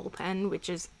Atlanta's bullpen, which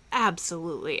is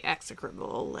absolutely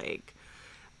execrable.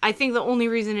 I think the only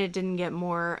reason it didn't get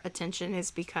more attention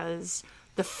is because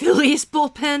the Phillies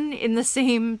bullpen in the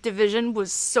same division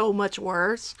was so much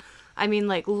worse. I mean,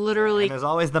 literally. And there's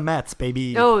always the Mets,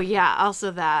 baby. Oh, yeah, also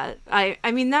that.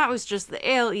 I mean, that was just, the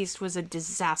AL East was a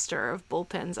disaster of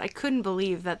bullpens. I couldn't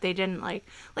believe that they didn't,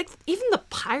 even the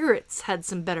Pirates had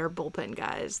some better bullpen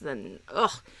guys than,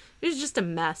 it was just a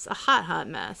mess, a hot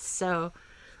mess. So,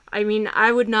 I mean,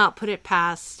 I would not put it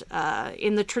past,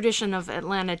 in the tradition of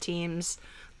Atlanta teams,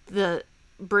 the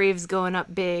Braves going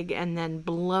up big and then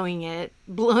blowing a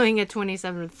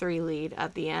 27-3 lead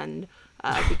at the end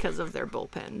because of their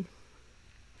bullpen.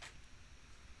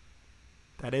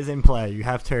 That is in play. You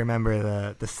have to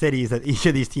remember the cities that each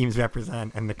of these teams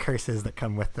represent and the curses that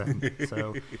come with them.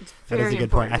 So that is a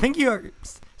good point. I think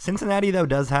Cincinnati, though,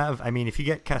 does have, I mean, if you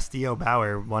get Castillo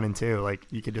Bauer 1 and 2, like,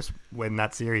 you could just win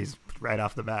that series right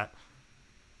off the bat.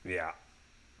 Yeah.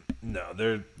 No,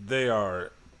 they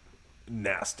are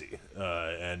nasty.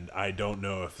 And I don't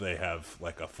know if they have,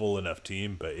 like, a full enough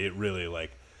team, but it really,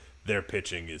 like, their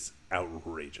pitching is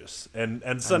outrageous. And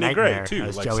Sonny Gray, too.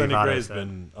 Like, Joey Sonny Gray's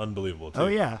been unbelievable, too. Oh,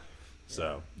 yeah.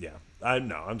 So, yeah. I'm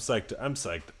psyched.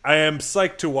 I am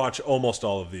psyched to watch almost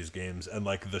all of these games. And,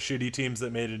 like, the shitty teams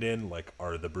that made it in, like,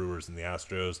 are the Brewers and the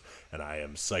Astros. And I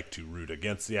am psyched to root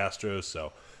against the Astros.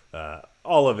 So,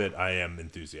 all of it I am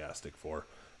enthusiastic for.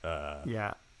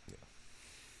 Yeah.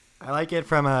 I like it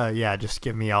from just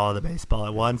give me all of the baseball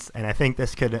at once. And I think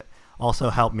this could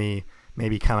also help me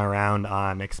maybe come around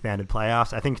on expanded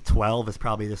playoffs. I think 12 is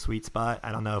probably the sweet spot.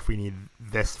 I don't know if we need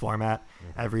this format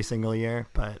every single year,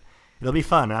 but it'll be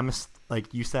fun. I'm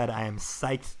like you said, I am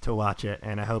psyched to watch it,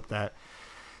 and I hope that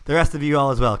the rest of you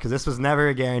all as well, because this was never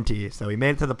a guarantee. So we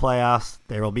made it to the playoffs.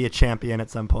 There will be a champion at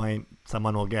some point.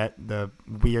 Someone will get the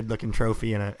weird-looking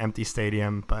trophy in an empty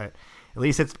stadium, but at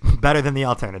least it's better than the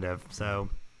alternative. So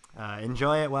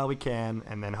enjoy it while we can,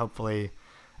 and then hopefully,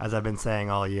 as I've been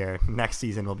saying all year, next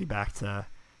season we'll be back to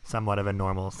somewhat of a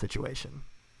normal situation.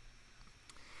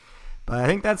 But I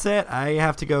think that's it. I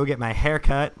have to go get my hair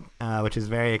cut, which is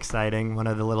very exciting. One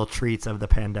of the little treats of the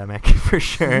pandemic, for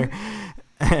sure.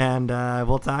 And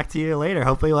we'll talk to you later.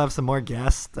 Hopefully we'll have some more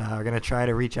guests. We're going to try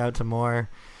to reach out to more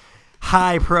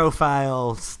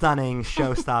high-profile, stunning,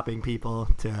 show-stopping people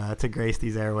to grace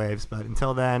these airwaves. But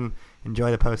until then, enjoy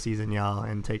the postseason, y'all,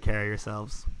 and take care of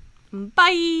yourselves. Bye.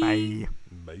 Bye.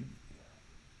 Bye.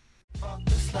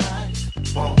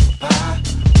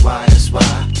 Why is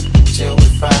why?